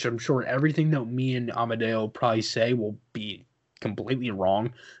 Pretty much, I'm sure everything that me and Amadeo probably say will be completely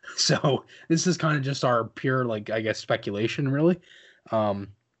wrong. So this is kind of just our pure, like, I guess, speculation, really.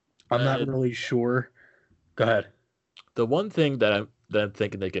 I'm not really sure. Go ahead. The one thing that I'm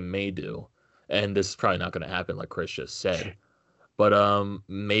thinking they may do, and this is probably not going to happen, like Chris just said, but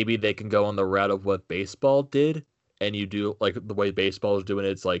maybe they can go on the route of what baseball did, and you do like the way baseball is doing it.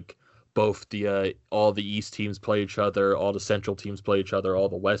 It's like both the all the East teams play each other, all the Central teams play each other, all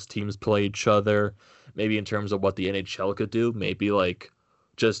the West teams play each other. Maybe in terms of what the NHL could do, maybe like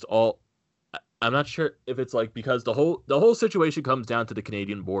just all. I'm not sure if it's like because the whole situation comes down to the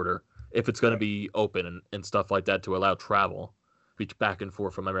Canadian border, if it's going to be open and stuff like that to allow travel back and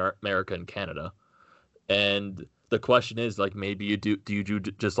forth from America and Canada. And the question is like maybe you do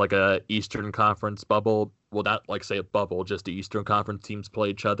just like a Eastern Conference bubble? Well, not like say a bubble, just the Eastern Conference teams play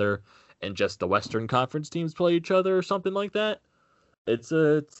each other and just the Western Conference teams play each other or something like that. It's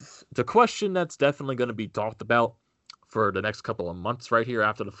a question that's definitely going to be talked about for the next couple of months right here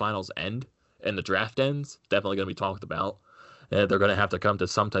after the finals end and the draft ends. Definitely going to be talked about. And they're going to have to come to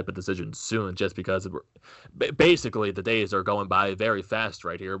some type of decision soon just because basically the days are going by very fast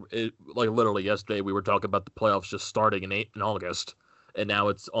right here. Like literally yesterday we were talking about the playoffs just starting in August, and now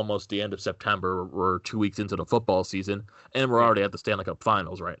it's almost the end of September. We're 2 weeks into the football season, and we're already at the Stanley Cup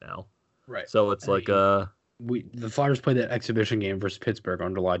Finals right now. Right. So it's the Flyers played that exhibition game versus Pittsburgh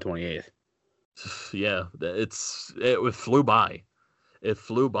on July 28th. Yeah, it flew by. It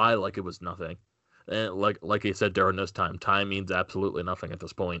flew by like it was nothing. And like I said during this time means absolutely nothing at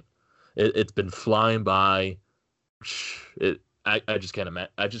this point. It's been flying by. I just can't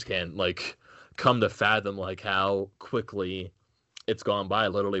imagine. I just can't like come to fathom like how quickly it's gone by.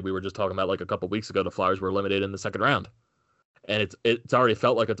 Literally, we were just talking about like a couple weeks ago. The Flyers were eliminated in the second round, and it's already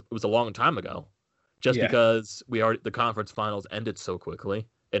felt like it was a long time ago, just because the conference finals ended so quickly,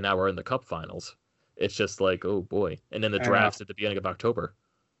 and now we're in the Cup finals. It's just like, oh boy, and then the draft's at the beginning of October.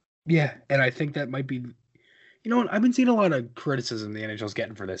 Yeah, and I think that might be, you know what, I've been seeing a lot of criticism the NHL's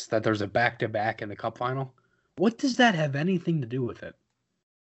getting for this, that there's a back-to-back in the Cup final. What does that have anything to do with it?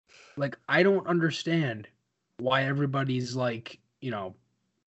 Like, I don't understand why everybody's like, you know,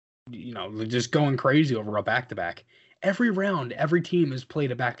 just going crazy over a back-to-back. Every round, every team has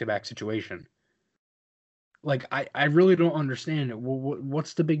played a back-to-back situation. Like, I really don't understand it.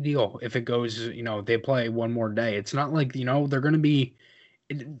 What's the big deal if it goes, they play one more day? It's not like, they're going to be...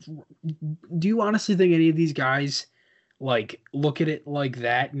 Do you honestly think any of these guys like look at it like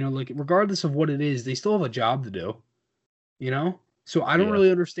that? Like regardless of what it is, they still have a job to do. So I don't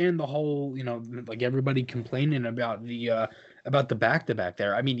really understand the whole, like everybody complaining about the back-to-back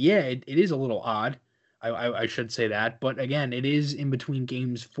there. I mean, yeah, it is a little odd. I should say that, but again, it is in between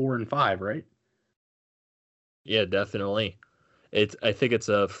games 4 and 5, right? Yeah, definitely. I think it's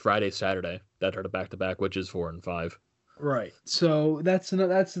a Friday, Saturday that are the back-to-back, which is 4 and 5. Right. So that's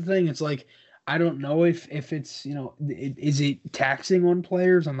the thing. It's like, I don't know if it's, is it taxing on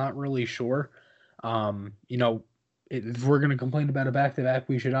players? I'm not really sure. If we're going to complain about a back-to-back,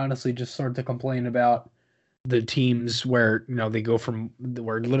 we should honestly just start to complain about, the teams where they go from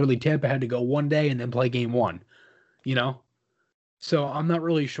where literally Tampa had to go one day and then play game one. You know, so I'm not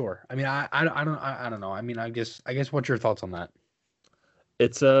really sure. I mean, I don't know. I mean, I guess what's your thoughts on that?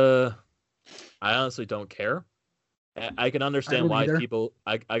 It's I honestly don't care. I can I understand don't why either.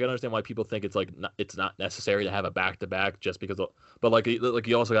 I can understand why people think it's like it's not necessary to have a back to back just because but like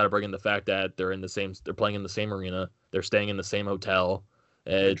you also got to bring in the fact that they're playing in the same arena, they're staying in the same hotel.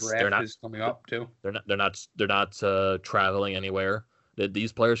 The It's draft is coming up too. they're not traveling anywhere. That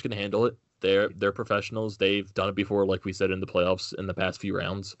these players can handle it. They're professionals. They've done it before, like we said in the playoffs in the past few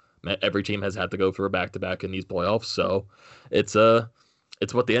rounds. Every team has had to go through a back to back in these playoffs, so it's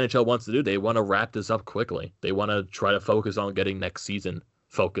it's what the NHL wants to do. They want to wrap this up quickly. They want to try to focus on getting next season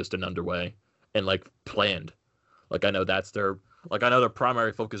focused and underway and like planned. Like I know their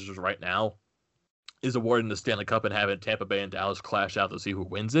primary focus is right now is awarding the Stanley Cup and having Tampa Bay and Dallas clash out to see who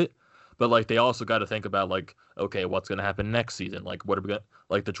wins it. But like they also got to think about like, okay, what's going to happen next season? Like what are we going to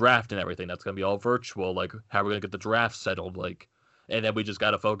like the draft and everything? That's going to be all virtual. Like how are we going to get the draft settled? Like, and then we just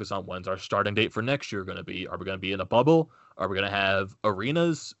got to focus on when's our starting date for next year going to be? Are we going to be in a bubble? Are we going to have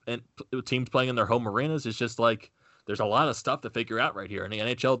arenas and teams playing in their home arenas? It's just like there's a lot of stuff to figure out right here. In the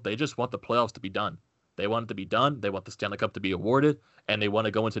NHL, they just want the playoffs to be done. They want it to be done. They want the Stanley Cup to be awarded, and they want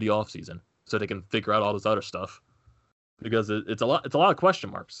to go into the offseason so they can figure out all this other stuff because it's a lot. It's a lot of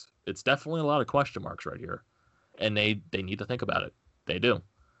question marks. It's definitely a lot of question marks right here, and they need to think about it. They do,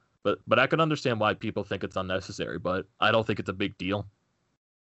 but I can understand why people think it's unnecessary, but I don't think it's a big deal,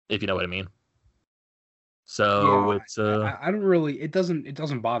 if you know what I mean. So Yeah, it's I don't really. It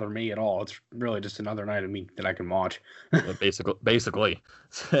doesn't bother me at all. It's really just another night of me that I can watch. basically,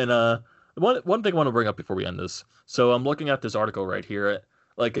 and one thing I want to bring up before we end this. So I'm looking at this article right here.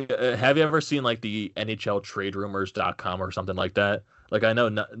 Like, have you ever seen like the NHLTradeRumors.com or something like that? Like, I know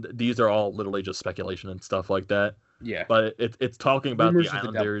these are all literally just speculation and stuff like that, Yeah, but it's talking about the rumors of the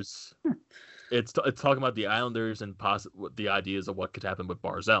devil. Islanders. It's talking about the Islanders and the ideas of what could happen with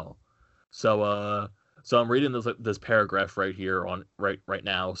Barzell. So so I'm reading this paragraph right here on right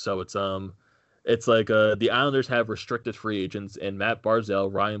now. So it's like the Islanders have restricted free agents in Matt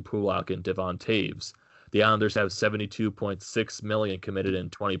Barzell, Ryan Pulak, and Devon Taves. The Islanders have 72.6 million committed in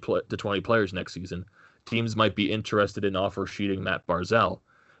 20 players next season. Teams might be interested in offer sheeting Matt Barzell.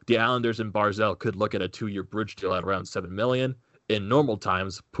 The Islanders and Barzell could look at a 2-year bridge deal at around 7 million. In normal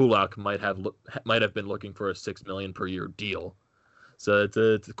times, Pulak might have been looking for a 6 million per year deal. So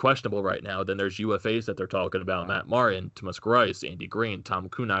it's questionable right now. Then there's UFAs that they're talking about: Matt Martin, Thomas Greiss, Andy Green, Tom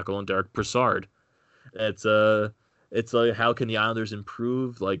Kuhnhackl, and Derek Brassard. It's it's like how can the Islanders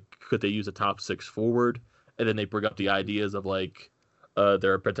improve? Like could they use a top six forward? And then they bring up the ideas of like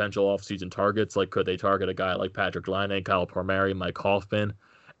their potential offseason targets. Like could they target a guy like Patrick Laine, Kyle Palmieri, Mike Hoffman?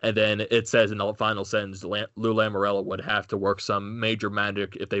 And then it says in the final sentence, Lou Lamoriello would have to work some major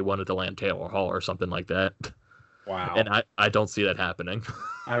magic if they wanted to land Taylor Hall or something like that. And Wow, I don't see that happening.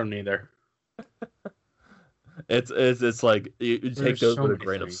 I don't either. It's like you take There's those so with a many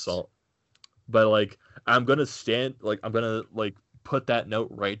grain of things. salt. But like I'm gonna like put that note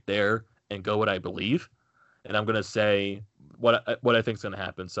right there and go what I believe, and I'm gonna say what I think is gonna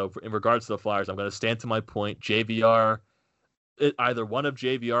happen. So in regards to the Flyers, I'm gonna stand to my point. JVR, either one of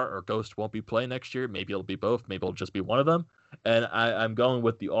JVR or Ghost won't be playing next year. Maybe it'll be both. Maybe it'll just be one of them. And I'm going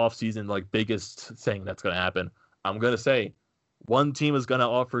with the offseason like biggest thing that's gonna happen. I'm gonna say one team is gonna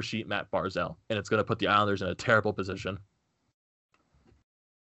offer sheet Matt Barzell, and it's gonna put the Islanders in a terrible position.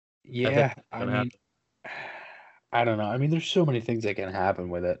 I think Yeah, that's I gonna mean, happen. I don't know. I mean, there's so many things that can happen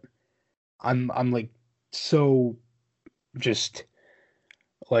with it. I'm like so just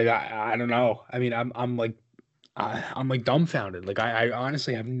like I don't know. I mean, I'm like dumbfounded. Like I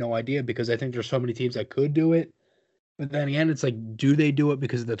honestly have no idea because I think there's so many teams that could do it. But then again, it's like, do they do it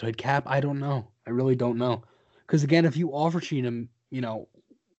because of the tight cap? I don't know. I really don't know. Because again, if you offer sheet them,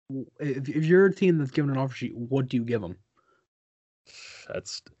 if you're a team that's given an offer sheet, what do you give them?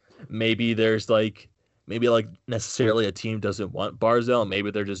 That's maybe there's maybe like necessarily a team doesn't want Barzell. Maybe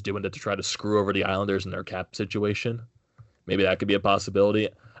they're just doing it to try to screw over the Islanders in their cap situation. Maybe that could be a possibility.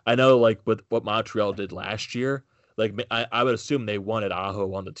 I know like with what Montreal did last year, like I would assume they wanted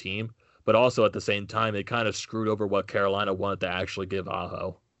Aho on the team, but also at the same time they kind of screwed over what Carolina wanted to actually give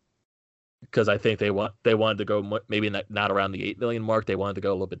Aho. Because I think they wanted to go maybe not around the 8 million mark. They wanted to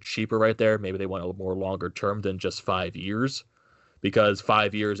go a little bit cheaper right there. Maybe they want a little more longer term than just 5 years because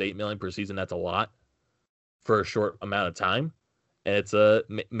 5 years, 8 million per season, that's a lot for a short amount of time. And it's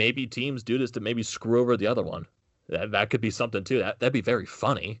maybe teams do this to maybe screw over the other one. That could be something too. That'd be very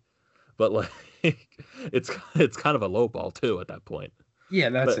funny, but like it's kind of a low ball too at that point.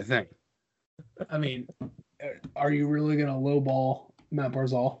 Yeah, that's But the thing. I mean, Are you really gonna lowball Matt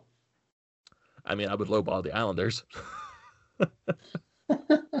Barzal? I mean, I would lowball the Islanders.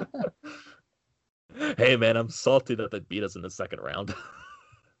 Hey, man, I'm salty that they beat us in the second round.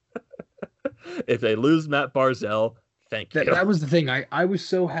 If they lose Matt Barzal, thank you. That was the thing. I was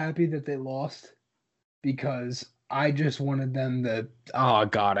so happy that they lost because I just wanted them to. Oh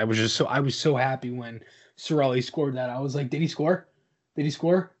God, I was so happy when Cirelli scored that. I was like, did he score? Did he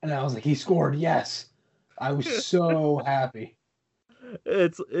score? And I was like, he scored. Yes. I was so happy.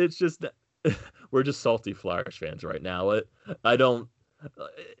 It's just we're just salty Flyers fans right now. I don't.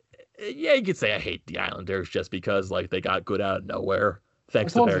 Yeah, you could say I hate the Islanders just because like they got good out of nowhere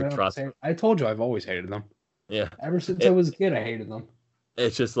thanks to Barry Trotz. I told you I've always hated them. Yeah, ever since I was a kid, I hated them.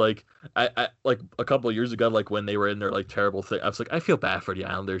 It's just like I like a couple of years ago, like when they were in their like terrible thing. I was like, I feel bad for the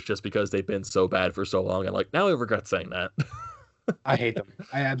Islanders just because they've been so bad for so long, and like now I regret saying that. I hate them.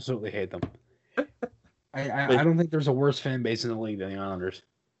 I absolutely hate them. I don't think there's a worse fan base in the league than the Islanders.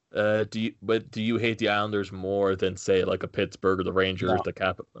 Do you hate the Islanders more than say like a Pittsburgh or the Rangers, No. the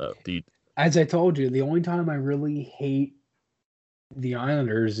Cap? As I told you, the only time I really hate the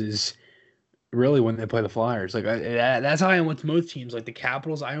Islanders is really when they play the Flyers. Like that's how I am with most teams. Like the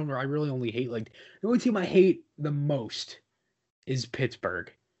Capitals, I really only hate like the only team I hate the most is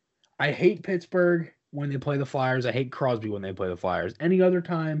Pittsburgh. I hate Pittsburgh when they play the Flyers. I hate Crosby when they play the Flyers. Any other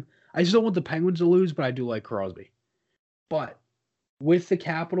time, I just don't want the Penguins to lose, but I do like Crosby. But with the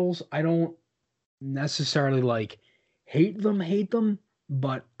Capitals, I don't necessarily like hate them,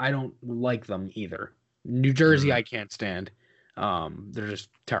 but I don't like them either. New Jersey, I can't stand. They're just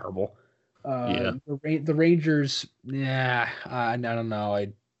terrible. Yeah. The Rangers, yeah, I don't know.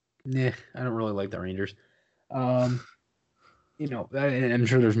 I don't really like the Rangers. You know, I'm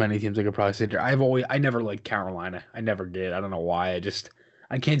sure there's many teams I could probably say there. I never liked Carolina. I never did. I don't know why.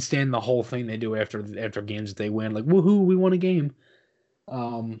 I can't stand the whole thing they do after games that they win. Like, woohoo, we won a game.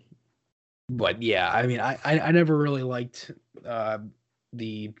 But yeah, I mean, I never really liked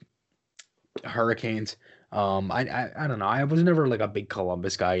the Hurricanes. I don't know. I was never like a big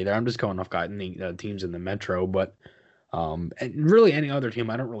Columbus guy either. I'm just going off guy in the teams in the Metro, but and really any other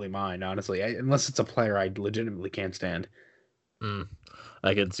team I don't really mind, honestly, unless it's a player I legitimately can't stand.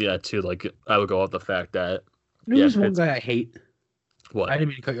 I can see that too. Like I would go off the fact that there's one guy I hate. What? I didn't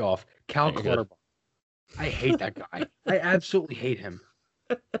mean to cut you off. Cal Clutterbuck. I hate that guy. I absolutely hate him.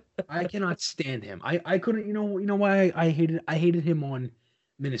 I cannot stand him. I couldn't. You know why I hated him on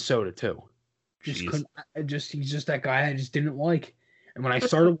Minnesota too. Just couldn't. He's just that guy I just didn't like. And when I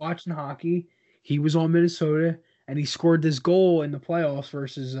started watching hockey, he was on Minnesota and he scored this goal in the playoffs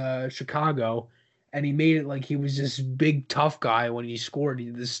versus Chicago. And he made it like he was this big tough guy when he scored. He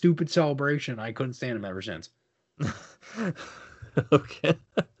did this stupid celebration. I couldn't stand him ever since. Okay.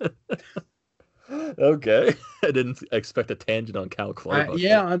 Okay. I didn't expect a tangent on Cal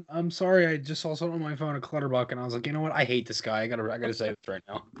Clutterbuck. I'm sorry. I just saw something on my phone, a Clutterbuck, and I was like, you know what? I hate this guy. I gotta say this right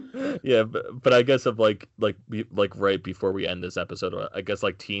now. Yeah, but I guess of like right before we end this episode, I guess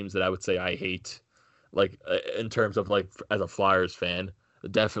like teams that I would say I hate, like in terms of like as a Flyers fan.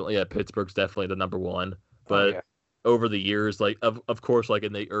 Definitely, Pittsburgh's definitely the number one. But over the years, like of course, like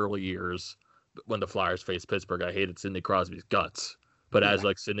in the early years when the Flyers faced Pittsburgh, I hated Sidney Crosby's guts. But as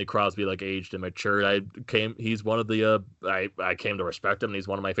like Sidney Crosby like aged and matured, he's one of the I came to respect him, and he's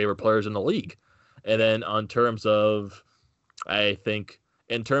one of my favorite players in the league. And then on terms of, I think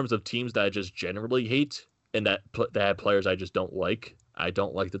in terms of teams that I just generally hate and that have players I just don't like, I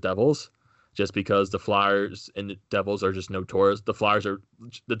don't like the Devils. Just because the Flyers and the Devils are just notorious. The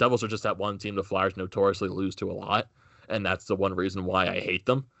Devils are just that one team the Flyers notoriously lose to a lot, and that's the one reason why I hate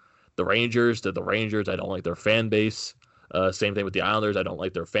them. The Rangers, I don't like their fan base. Same thing with the Islanders. I don't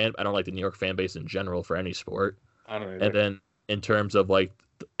like I don't like the New York fan base in general for any sport. I don't either. And then in terms of like,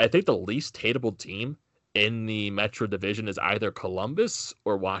 I think the least hateable team in the Metro Division is either Columbus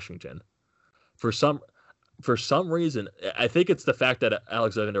or Washington. For some reason, I think it's the fact that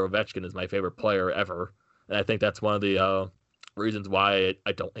Alexander Ovechkin is my favorite player ever, and I think that's one of the reasons why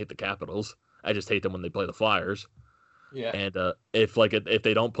I don't hate the Capitals. I just hate them when they play the Flyers. Yeah. And if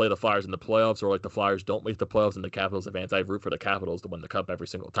they don't play the Flyers in the playoffs, or like the Flyers don't make the playoffs and the Capitals advance, I root for the Capitals to win the Cup every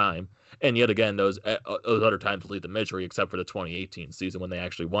single time. And yet again, those other times lead to misery, except for the 2018 season when they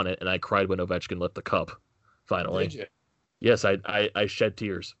actually won it, and I cried when Ovechkin left the Cup. Finally. Did you? Yes, I shed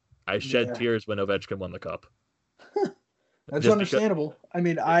tears. I shed tears when Ovechkin won the Cup. That's understandable. I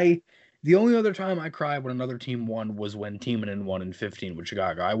mean, the only other time I cried when another team won was when Timonen won in 15 with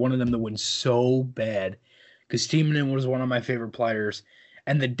Chicago. I wanted them to win so bad because Timonen was one of my favorite players.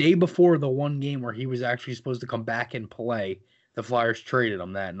 And the day before the one game where he was actually supposed to come back and play, the Flyers traded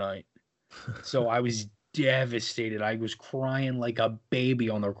him that night. So I was devastated. I was crying like a baby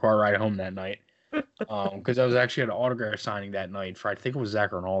on the car ride home that night. Because I was actually at an autograph signing that night for, I think it was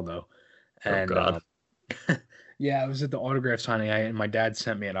Zach Ronaldo. Oh And God. yeah, I was at the autograph signing. And my dad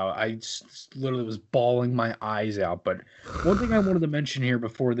sent me it. Literally was bawling my eyes out. But one thing I wanted to mention here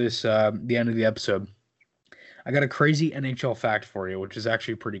before this, the end of the episode, I got a crazy NHL fact for you, which is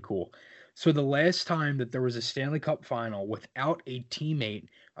actually pretty cool. So the last time that there was a Stanley Cup final without a teammate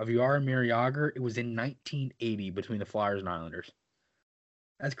of Jaromir Jagr, it was in 1980 between the Flyers and Islanders.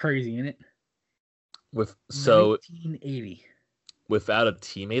 That's crazy, isn't it? With so 1980. Without a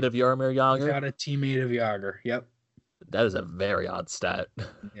teammate of Jaromir Jagr, Without a teammate of Jagr. Yep. that is a very odd stat.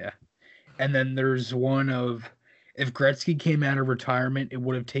 Yeah. And then there's one of, if Gretzky came out of retirement, it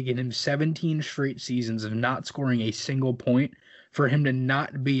would have taken him 17 straight seasons of not scoring a single point for him to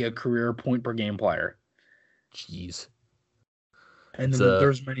not be a career point per game player. Jeez. And then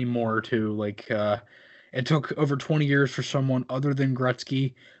there's many more too. Like it took over 20 years for someone other than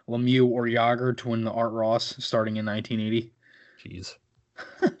Gretzky, Lemieux, or Jagr to win the Art Ross starting in 1980. Jeez.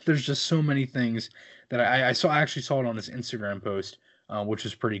 There's just so many things that I saw. I actually saw it on this Instagram post, which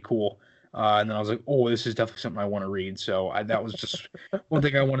is pretty cool. And then I was like, oh, this is definitely something I want to read. So that was just one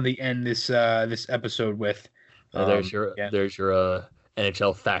thing I wanted to end this this episode with. There's your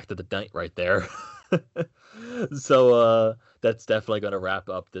NHL fact of the night right there. So that's definitely going to wrap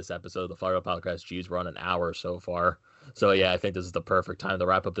up this episode of the Fire Up Podcast. Geez, we're on an hour so far. So yeah, I think this is the perfect time to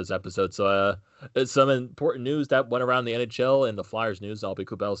wrap up this episode. So some important news that went around the NHL and the Flyers news. Albie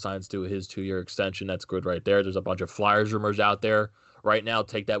Kubel signs to his 2-year extension. That's good right there. There's a bunch of Flyers rumors out there right now.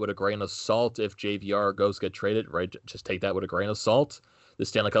 Take that with a grain of salt. If JVR goes get traded, right, just take that with a grain of salt. The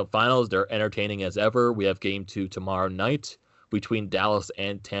Stanley Cup Finals, they're entertaining as ever. We have Game 2 tomorrow night between Dallas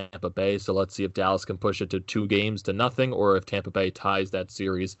and Tampa Bay. So let's see if Dallas can push it to 2-0 or if Tampa Bay ties that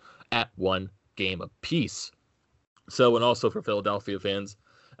series at 1 game apiece. So, and also for Philadelphia fans,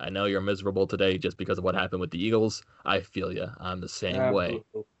 I know you're miserable today just because of what happened with the Eagles. I feel you. I'm the same way.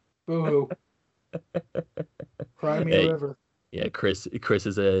 Boo-hoo. Cry me a river. Yeah, Chris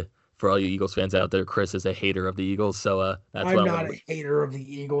is for all you Eagles fans out there, Chris is a hater of the Eagles. So that's I'm not a hater of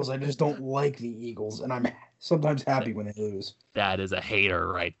the Eagles. I just don't like the Eagles, and I'm sometimes happy when they lose. That is a hater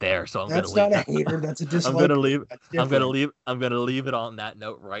right there. So that's not a hater. That's a dislike. I'm gonna leave it on that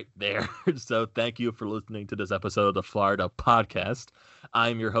note right there. So thank you for listening to this episode of the Florida Podcast.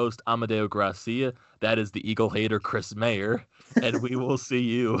 I'm your host Amadeo Gracia. That is the Eagle hater Chris Mayer, and we will see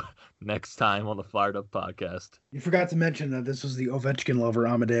you next time on the Florida Podcast. You forgot to mention that this was the Ovechkin lover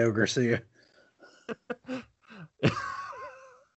Amadeo Garcia.